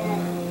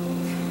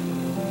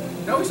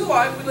dead. No, he's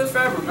alive. We live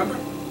forever, remember?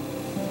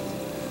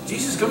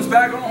 Jesus comes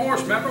back on a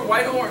horse, remember?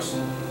 White horse.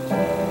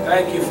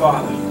 Thank you,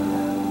 Father.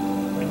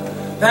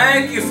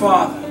 Thank you,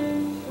 Father.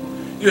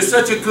 You're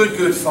such a good,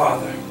 good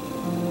Father.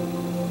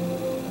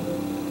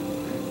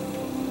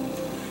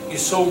 You're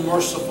so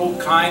merciful,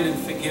 kind, and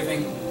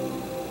forgiving.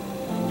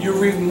 You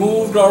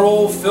removed our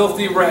old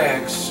filthy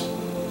rags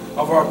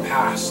of our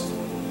past.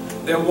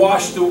 They're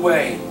washed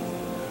away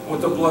with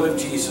the blood of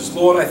Jesus.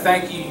 Lord, I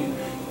thank you.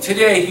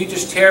 Today, you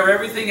just tear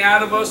everything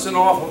out of us and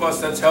off of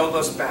us that's held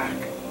us back.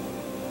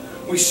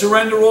 We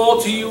surrender all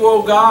to you,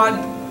 O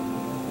God.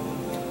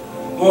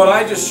 Lord,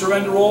 I just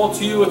surrender all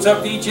to you. It's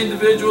up to each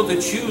individual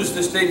to choose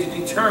this day, to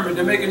determine,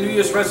 to make a New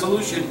Year's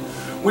resolution.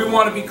 We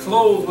want to be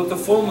clothed with the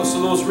fullness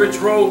of those rich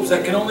robes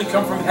that can only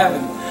come from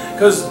heaven.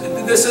 Because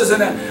this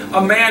isn't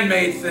a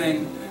man-made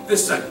thing.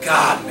 This is a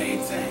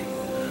God-made thing.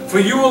 For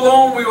you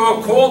alone we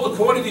are called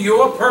according to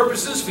your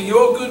purposes, for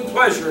your good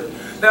pleasure,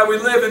 that we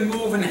live and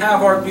move and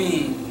have our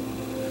being.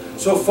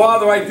 So,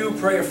 Father, I do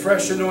pray a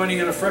fresh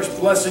anointing and a fresh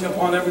blessing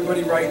upon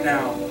everybody right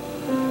now.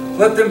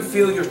 Let them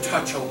feel your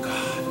touch, oh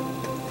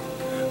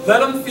God.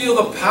 Let them feel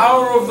the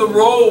power of the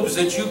robes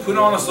that you put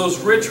on us, those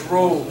rich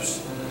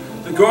robes,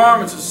 the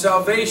garments of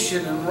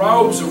salvation and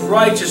robes of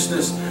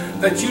righteousness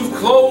that you've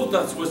clothed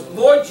us with.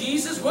 Lord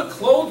Jesus, we're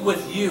clothed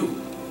with you.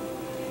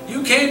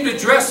 You came to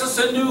dress us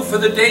anew for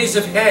the days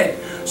ahead,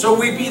 so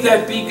we be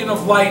that beacon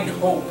of light and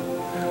hope.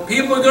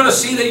 People are going to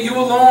see that you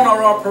alone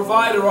are our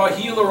provider, our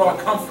healer, our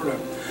comforter.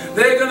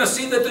 They're going to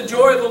see that the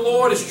joy of the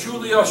Lord is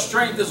truly our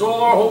strength, as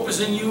all our hope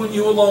is in you and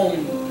you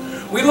alone.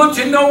 We look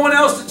to no one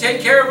else to take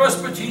care of us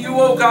but to you,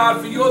 O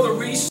God, for you're the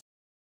resource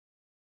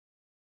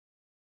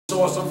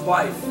of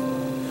life.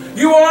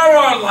 You are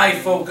our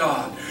life, O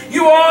God.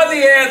 You are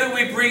the air that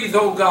we breathe,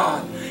 O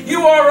God.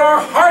 You are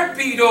our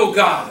heartbeat, O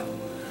God.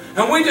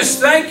 And we just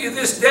thank you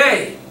this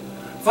day.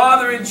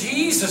 Father, in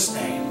Jesus'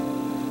 name,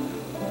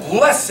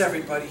 bless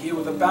everybody here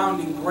with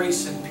abounding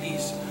grace and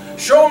peace.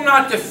 Show them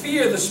not to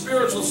fear the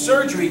spiritual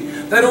surgery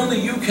that only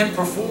you can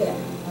perform.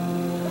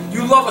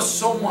 You love us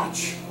so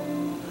much.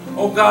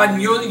 Oh God,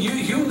 and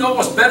you know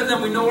us better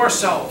than we know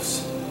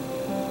ourselves.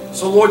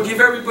 So Lord, give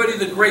everybody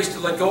the grace to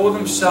let go of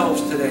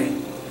themselves today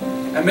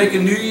and make a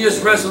New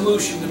Year's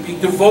resolution to be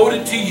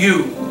devoted to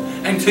you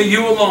and to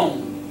you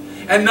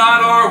alone. And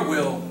not our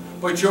will,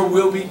 but your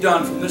will be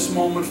done from this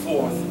moment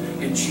forth.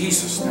 In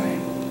Jesus'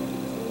 name.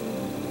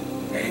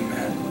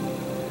 Amen.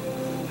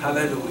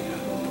 Hallelujah.